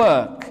tomorrow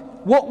work,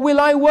 what will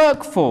I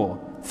work for?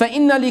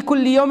 فَإِنَّ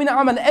لِكُلِّ يَوْمٍ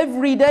عَمَلٍ.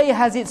 Every day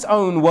has its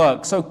own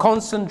work. So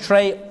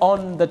concentrate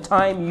on the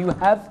time you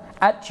have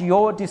at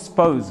your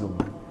disposal.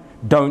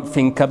 Don't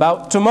think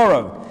about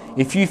tomorrow.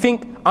 If you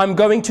think, I'm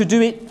going to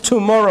do it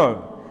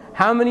tomorrow.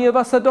 How many of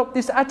us adopt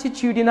this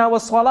attitude in our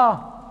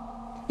salah?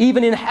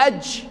 Even in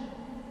Hajj.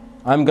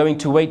 I'm going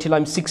to wait till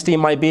I'm 60,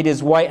 my beard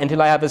is white,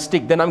 until I have a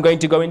stick, then I'm going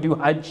to go and do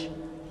Hajj.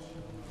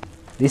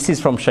 This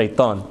is from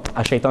shaitan.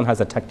 Shaitan has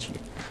attacked you.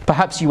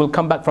 Perhaps you will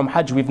come back from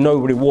Hajj with no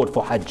reward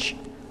for Hajj.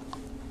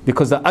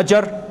 Because the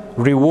ajr,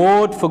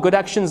 reward for good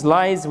actions,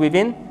 lies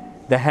within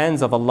the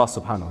hands of Allah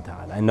subhanahu wa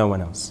ta'ala and no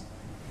one else.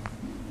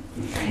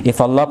 If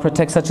Allah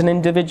protects such an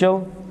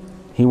individual,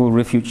 he will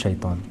refute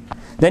shaitan.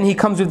 Then he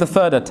comes with the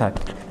third attack.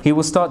 He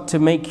will start to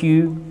make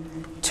you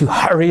to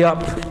hurry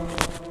up.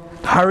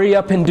 Hurry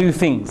up and do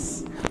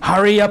things.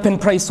 Hurry up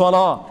and pray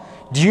salah.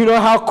 Do you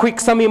know how quick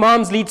some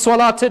imams lead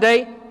salah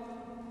today?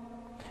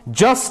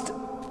 Just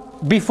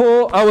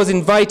before I was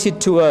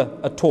invited to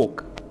a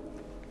talk.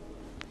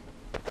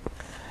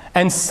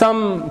 And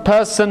some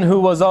person who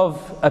was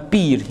of a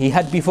peer, he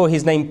had before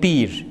his name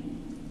peer.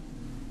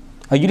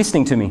 Are you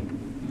listening to me?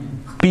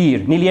 Peer.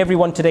 Nearly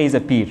everyone today is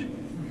a peer.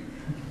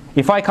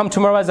 If I come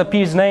tomorrow as a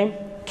peer's name,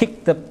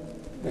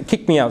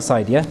 kick me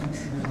outside, yeah?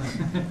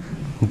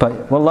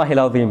 But wallahi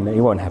al-azim, it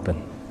won't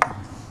happen.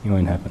 It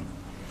won't happen.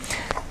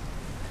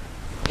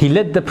 He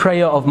led the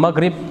prayer of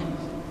Maghrib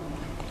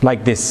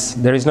like this.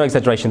 There is no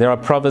exaggeration. There are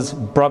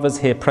brothers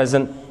here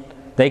present.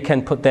 They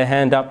can put their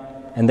hand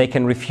up and they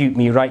can refute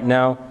me right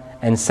now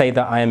and say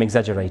that I am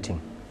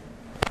exaggerating.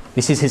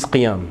 This is his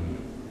qiyam.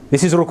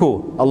 This is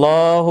ruku.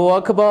 Allahu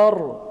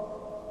Akbar.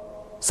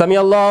 Sami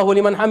Allahu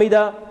liman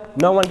hamida.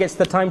 No one gets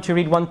the time to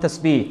read one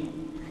tasbih.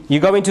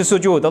 You go into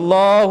sujood.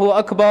 Allahu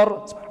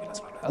Akbar.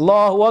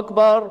 Allahu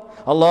Akbar.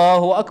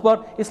 Allahu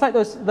Akbar. It's like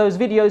those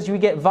videos you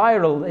get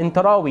viral in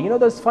Taraweeh. You know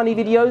those funny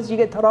videos you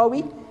get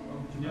Taraweeh?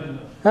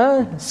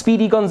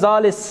 Speedy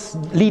Gonzales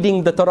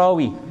leading the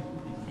Taraweeh.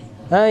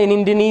 In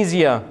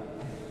Indonesia.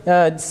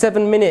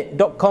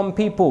 7minute.com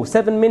people.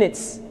 7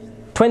 minutes.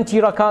 20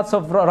 rakats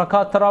of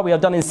rakat Taraweeh are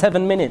done in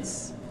 7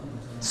 minutes.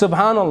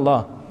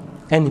 Subhanallah.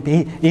 And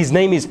his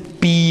name is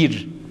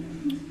Peer.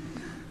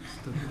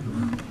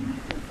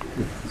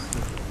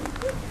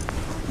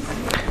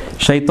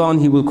 Shaitan,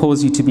 he will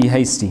cause you to be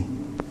hasty.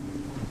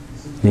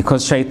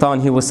 Because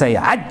shaitan, he will say,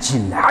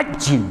 Ajil,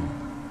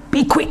 Ajil.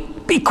 Be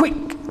quick, be quick.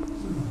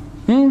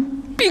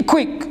 Be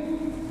quick.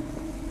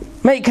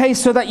 Make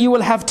haste so that you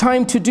will have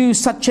time to do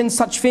such and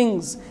such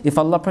things. If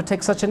Allah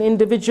protects such an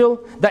individual,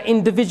 that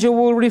individual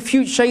will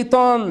refute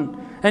shaitan.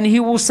 And he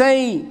will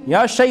say,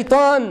 Ya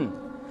shaitan,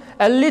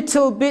 a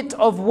little bit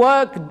of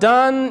work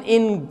done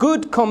in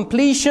good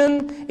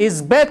completion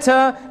is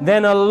better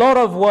than a lot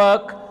of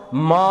work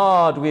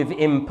marred with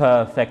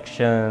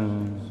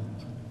imperfection.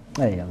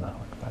 Hey, Allah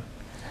Akbar.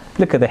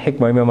 Look at the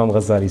hikmah of Imam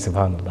Ghazali,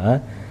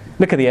 subhanallah.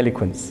 Look at the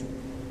eloquence.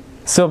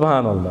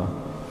 Subhanallah.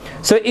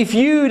 So if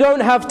you don't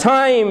have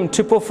time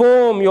to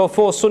perform your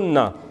 4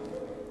 sunnah,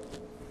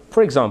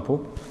 for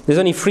example, there's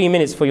only 3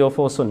 minutes for your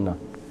 4 sunnah.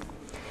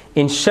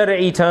 In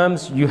Shari'i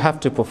terms, you have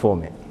to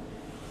perform it.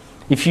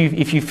 If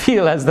you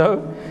feel as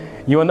though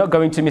you are not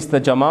going to miss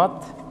the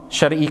Jamaat,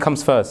 Shari'i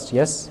comes first,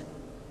 yes?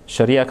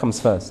 Sharia comes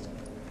first.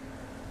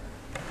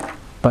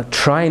 But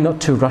try not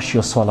to rush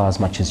your salah as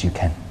much as you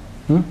can.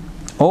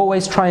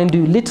 Always try and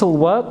do little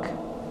work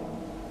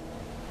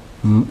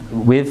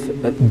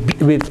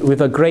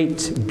with a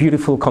great,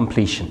 beautiful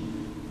completion.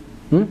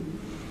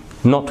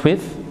 Not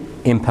with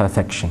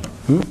imperfection.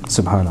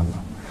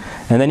 Subhanallah.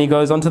 And then he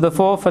goes on to the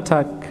 4th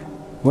attack.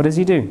 What does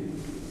he do?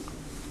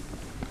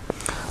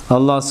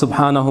 Allah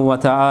subhanahu wa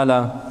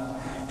ta'ala,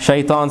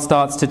 shaitan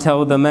starts to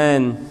tell the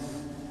man,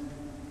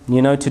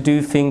 to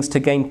do things to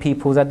gain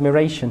people's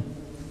admiration.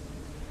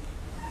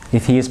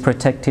 If he is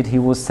protected, he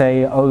will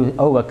say,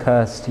 oh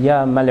accursed,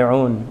 ya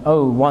mal'un,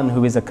 oh one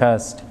who is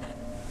accursed.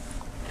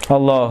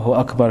 Allahu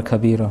Akbar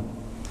kabira.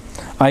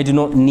 I do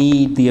not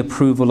need the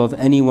approval of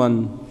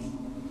anyone.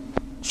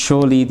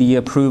 Surely the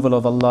approval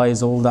of Allah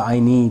is all that I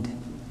need.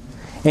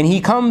 And he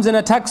comes and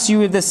attacks you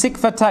with the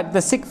 6th attack. The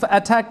 6th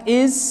attack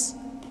is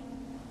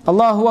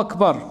Allahu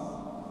Akbar.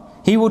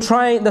 He will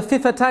try, the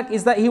 5th attack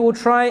is that he will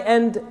try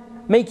and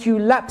make you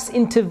lapse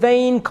into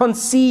vain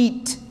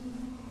conceit.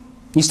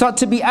 You start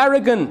to be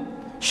arrogant.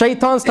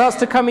 Shaitan starts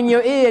to come in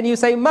your ear and you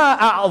say, Ma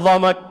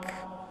a'zamak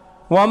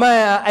wa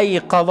ma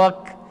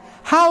ayqadak.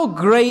 How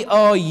great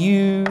are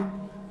you?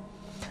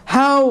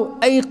 How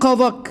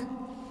ayqadak?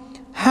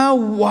 How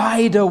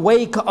wide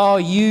awake are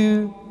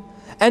you?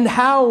 And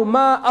how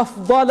ma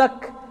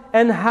afdalak?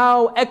 And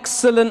how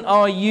excellent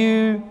are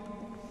you?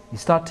 You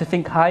start to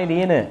think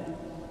highly in it.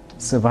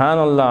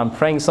 Subhanallah, I'm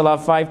praying salah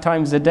 5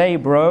 times a day,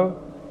 bro.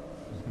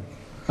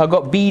 I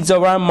got beads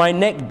around my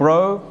neck,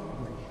 bro.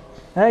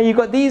 You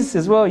got these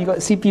as well. You got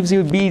CPs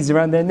with beads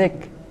around their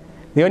neck.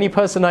 The only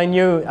person I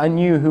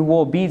knew who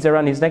wore beads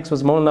around his neck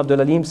was Mawlana Abdul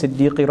Alim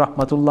Siddiqi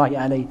rahmatullahi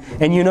alayhi.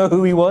 And you know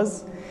who he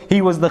was?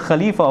 He was the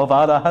Khalifa of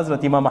Ala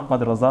Hazrat Imam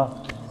Ahmad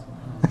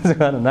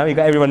Raza. Now you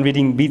got everyone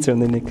reading beads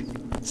around their neck.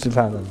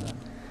 Subhanallah.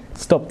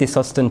 Stop this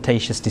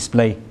ostentatious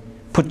display.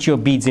 Put your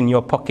beads in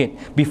your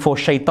pocket before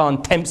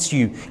shaitan tempts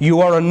you. You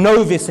are a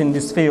novice in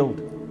this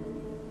field.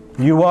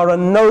 You are a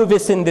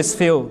novice in this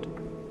field.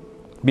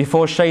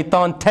 Before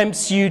shaitan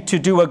tempts you to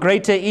do a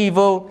greater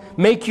evil,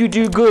 make you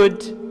do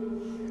good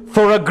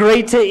for a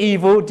greater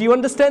evil. Do you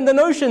understand the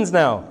notions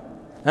now?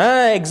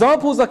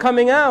 Examples are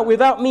coming out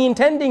without me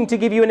intending to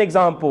give you an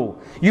example.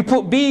 You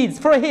put beads,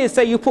 for here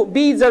say you put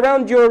beads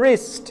around your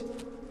wrist.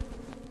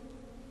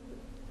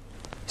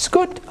 It's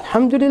good,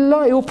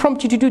 alhamdulillah, it will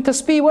prompt you to do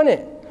tasbih, won't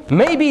it?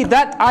 Maybe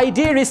that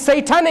idea is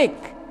satanic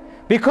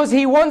because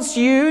he wants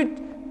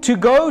you to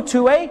go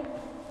to a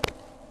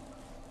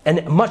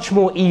much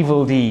more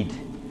evil deed.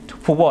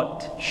 For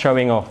what?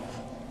 Showing off.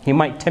 He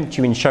might tempt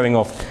you in showing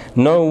off.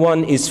 No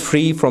one is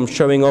free from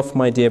showing off,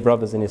 my dear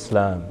brothers in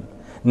Islam.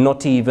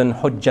 Not even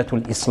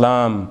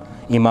Ihya-ul-Islam,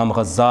 Imam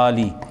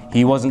Ghazali.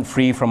 He wasn't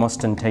free from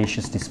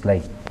ostentatious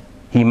display.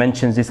 He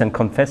mentions this and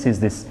confesses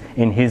this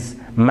in his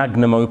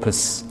magnum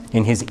opus,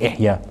 in his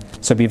Ihya.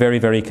 So be very,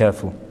 very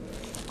careful.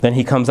 Then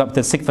he comes up to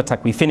the 6th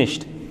attack. We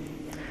finished.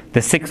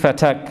 The 6th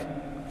attack,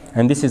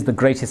 and this is the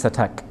greatest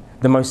attack,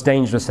 the most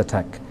dangerous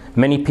attack.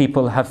 Many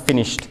people have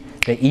finished.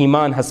 Their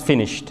iman has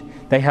finished.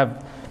 They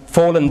have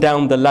fallen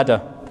down the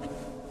ladder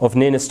of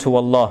nearness to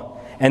Allah.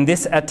 And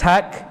this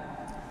attack,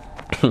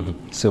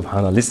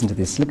 subhanAllah, listen to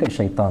this. Look at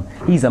shaitan.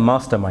 He's a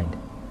mastermind.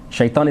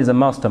 Shaitan is a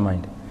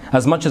mastermind.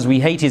 As much as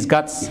we hate his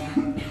guts,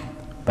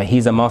 but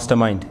he's a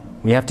mastermind.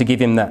 We have to give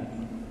him that.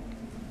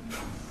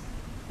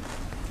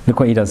 Look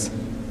what he does.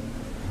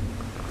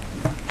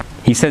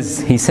 He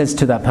says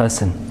to that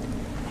person,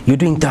 you're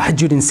doing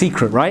tahajjud in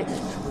secret, right?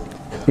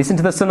 Listen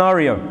to the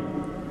scenario.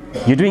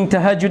 You're doing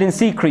tahajjud in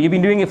secret. You've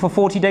been doing it for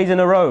 40 days in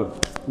a row.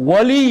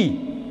 Wali.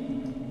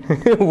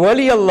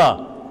 Wali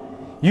Allah.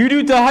 You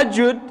do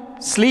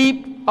tahajjud,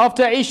 sleep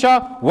after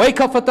Isha, wake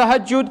up for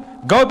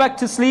tahajjud, go back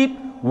to sleep,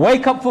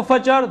 wake up for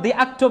Fajr, the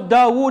act of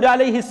Dawood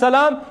alayhi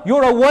salam.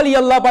 You're a Wali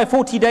Allah by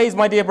 40 days,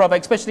 my dear brother,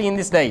 especially in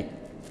this day.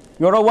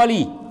 You're a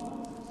Wali.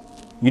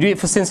 You do it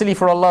sincerely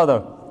for Allah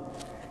though.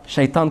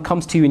 Shaitan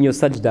comes to you in your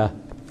sajda.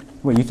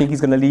 Well, you think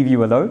he's going to leave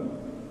you alone?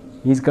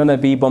 He's going to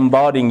be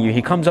bombarding you.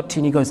 He comes up to you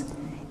and he goes,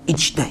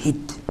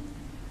 Ijtahid,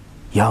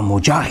 Ya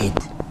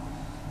Mujahid.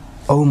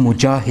 O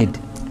Mujahid,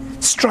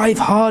 strive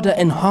harder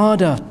and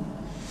harder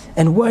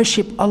and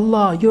worship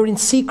Allah. You're in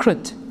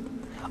secret.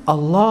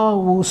 Allah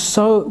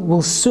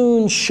will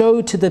soon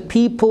show to the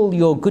people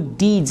your good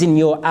deeds in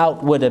your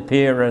outward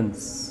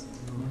appearance.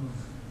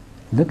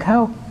 Look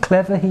how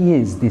clever he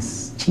is,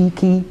 this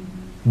cheeky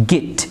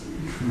git.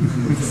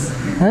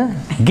 Huh?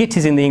 Git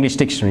is in the English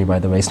dictionary, by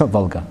the way. It's not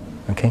vulgar.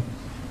 Okay?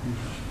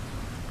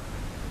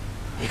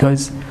 He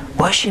goes,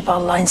 worship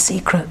Allah in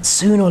secret.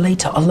 Sooner or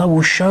later, Allah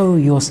will show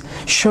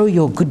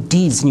your good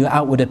deeds in your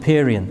outward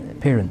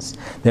appearance.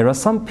 There are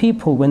some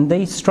people, when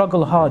they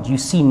struggle hard, you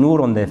see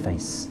nur on their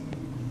face.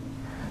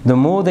 The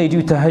more they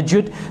do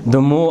tahajjud, the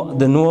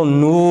more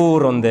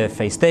nur on their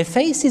face. Their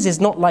faces is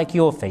not like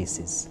your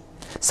faces.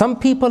 Some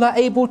people are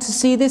able to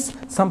see this,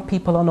 some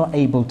people are not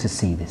able to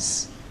see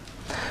this.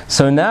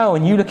 So now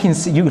when you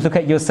look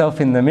at yourself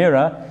in the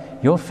mirror,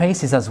 your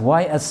face is as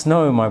white as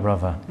snow, my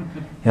brother.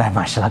 You're like,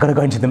 mashallah, I've got to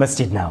go into the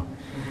masjid now.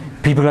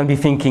 People are going to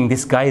be thinking,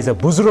 this guy is a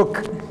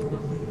buzruk.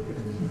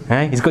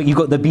 You've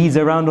got the beads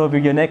around over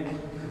your neck.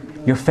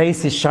 Your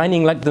face is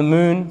shining like the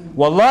moon.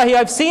 Wallahi,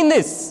 I've seen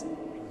this.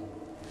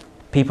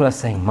 People are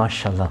saying,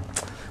 mashallah,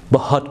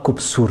 bahut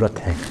khubsurat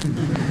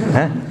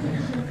hai.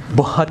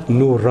 Bahut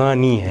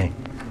nurani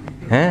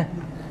hai.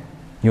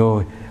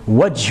 Your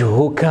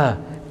wajhuka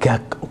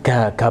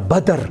ka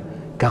badr,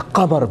 ka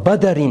qamar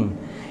badarin.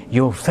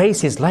 Your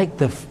face is like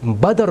the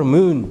Badr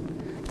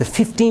moon, the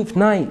 15th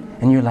night.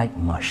 And you're like,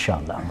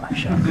 mashallah,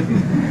 mashallah.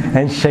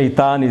 And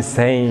shaitan is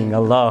saying,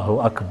 Allahu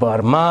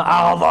Akbar, ma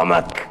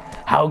a'zamak,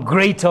 how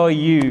great are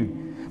you?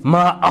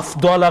 Ma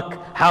afdalak,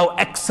 how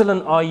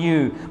excellent are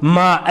you?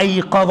 Ma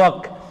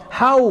ayqadak,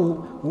 how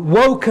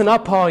woken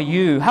up are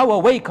you? How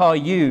awake are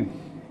you?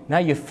 Now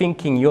you're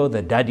thinking you're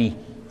the daddy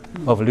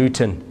of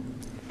Luton.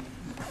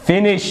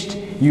 Finished,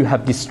 you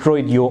have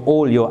destroyed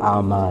all your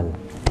a'mal.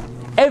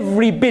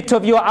 Every bit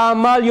of your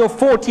amal, your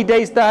 40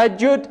 days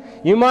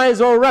tahajjud, you might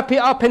as well wrap it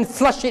up and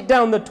flush it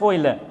down the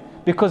toilet.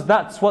 Because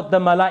that's what the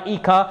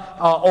malaika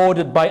are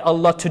ordered by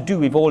Allah to do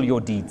with all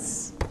your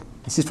deeds.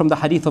 This is from the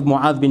hadith of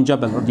Mu'adh bin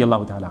Jabal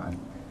radiallahu ta'ala anhu.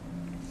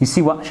 You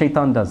see what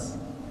shaitan does?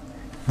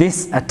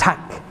 This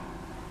attack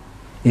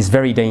is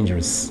very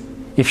dangerous.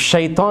 If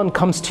shaitan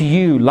comes to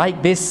you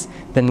like this,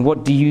 then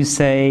what do you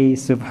say?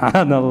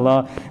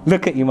 Subhanallah.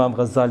 Look at Imam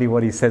Ghazali,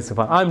 what he says.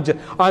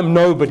 I'm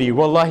nobody,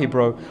 wallahi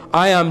bro.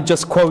 I am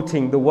just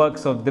quoting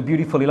the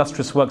beautiful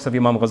illustrious works of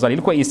Imam Ghazali.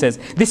 Look what he says.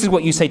 This is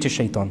what you say to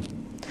shaitan.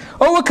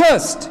 Oh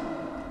accursed!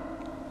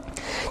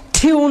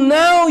 Till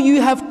now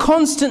you have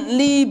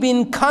constantly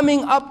been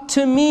coming up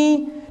to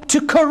me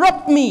to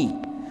corrupt me.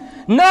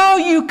 Now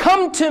you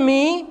come to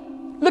me,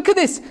 look at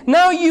this.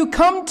 Now you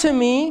come to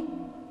me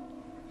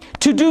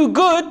to do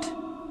good,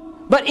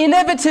 but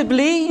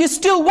inevitably you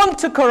still want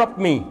to corrupt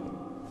me.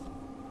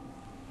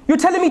 You're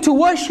telling me to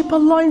worship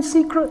Allah in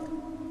secret.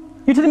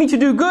 You're telling me to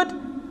do good,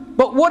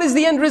 but what is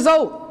the end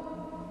result?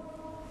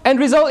 End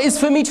result is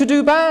for me to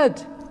do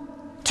bad,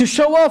 to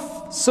show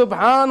off.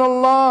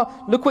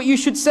 Subhanallah. Look what you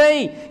should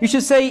say. You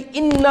should say,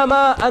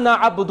 Innama ana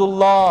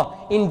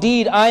abdullah.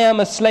 Indeed, I am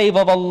a slave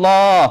of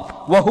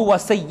Allah. Wa huwa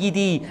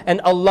sayyidi. And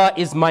Allah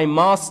is my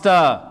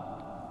master.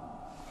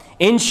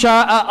 In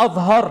sha'a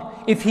adhar.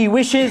 If He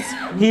wishes,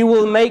 He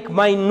will make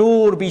my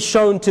nur be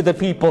shown to the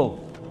people.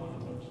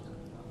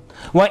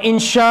 Wa in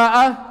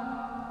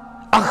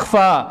sha'a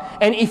akhfa.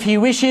 And if He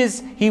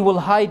wishes, He will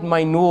hide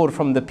my nur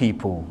from the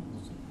people.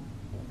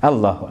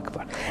 Allahu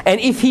Akbar.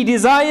 And if He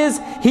desires,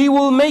 He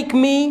will make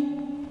me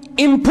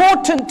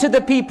important to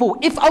the people.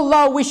 If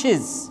Allah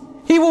wishes,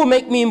 He will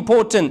make me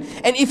important.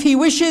 And if He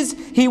wishes,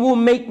 He will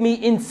make me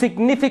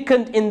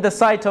insignificant in the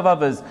sight of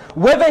others.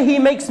 Whether He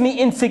makes me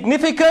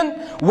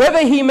insignificant, whether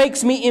He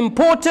makes me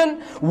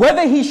important,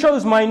 whether He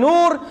shows my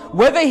nur,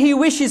 whether He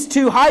wishes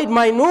to hide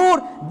my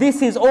nur,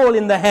 this is all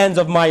in the hands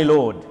of my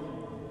Lord.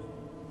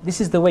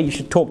 This is the way you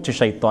should talk to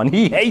shaitan.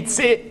 He hates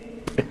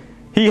it.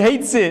 He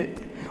hates it.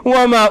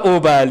 وَمَا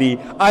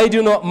أُبَالِي. I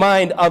do not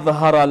mind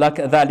أَظْهَرَ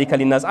لَكَ ذَلِكَ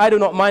لِلنَّاسِ. I do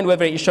not mind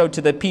whether it's showed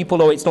to the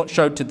people or it's not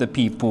showed to the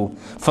people.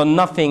 For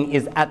nothing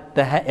is at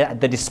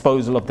the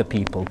disposal of the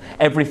people.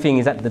 Everything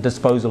is at the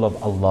disposal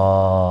of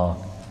Allah.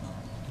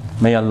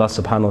 May Allah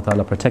subhanahu wa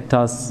ta'ala protect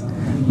us.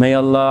 May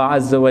Allah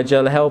azza wa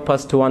jal help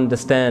us to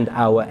understand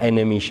our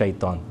enemy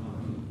shaitan.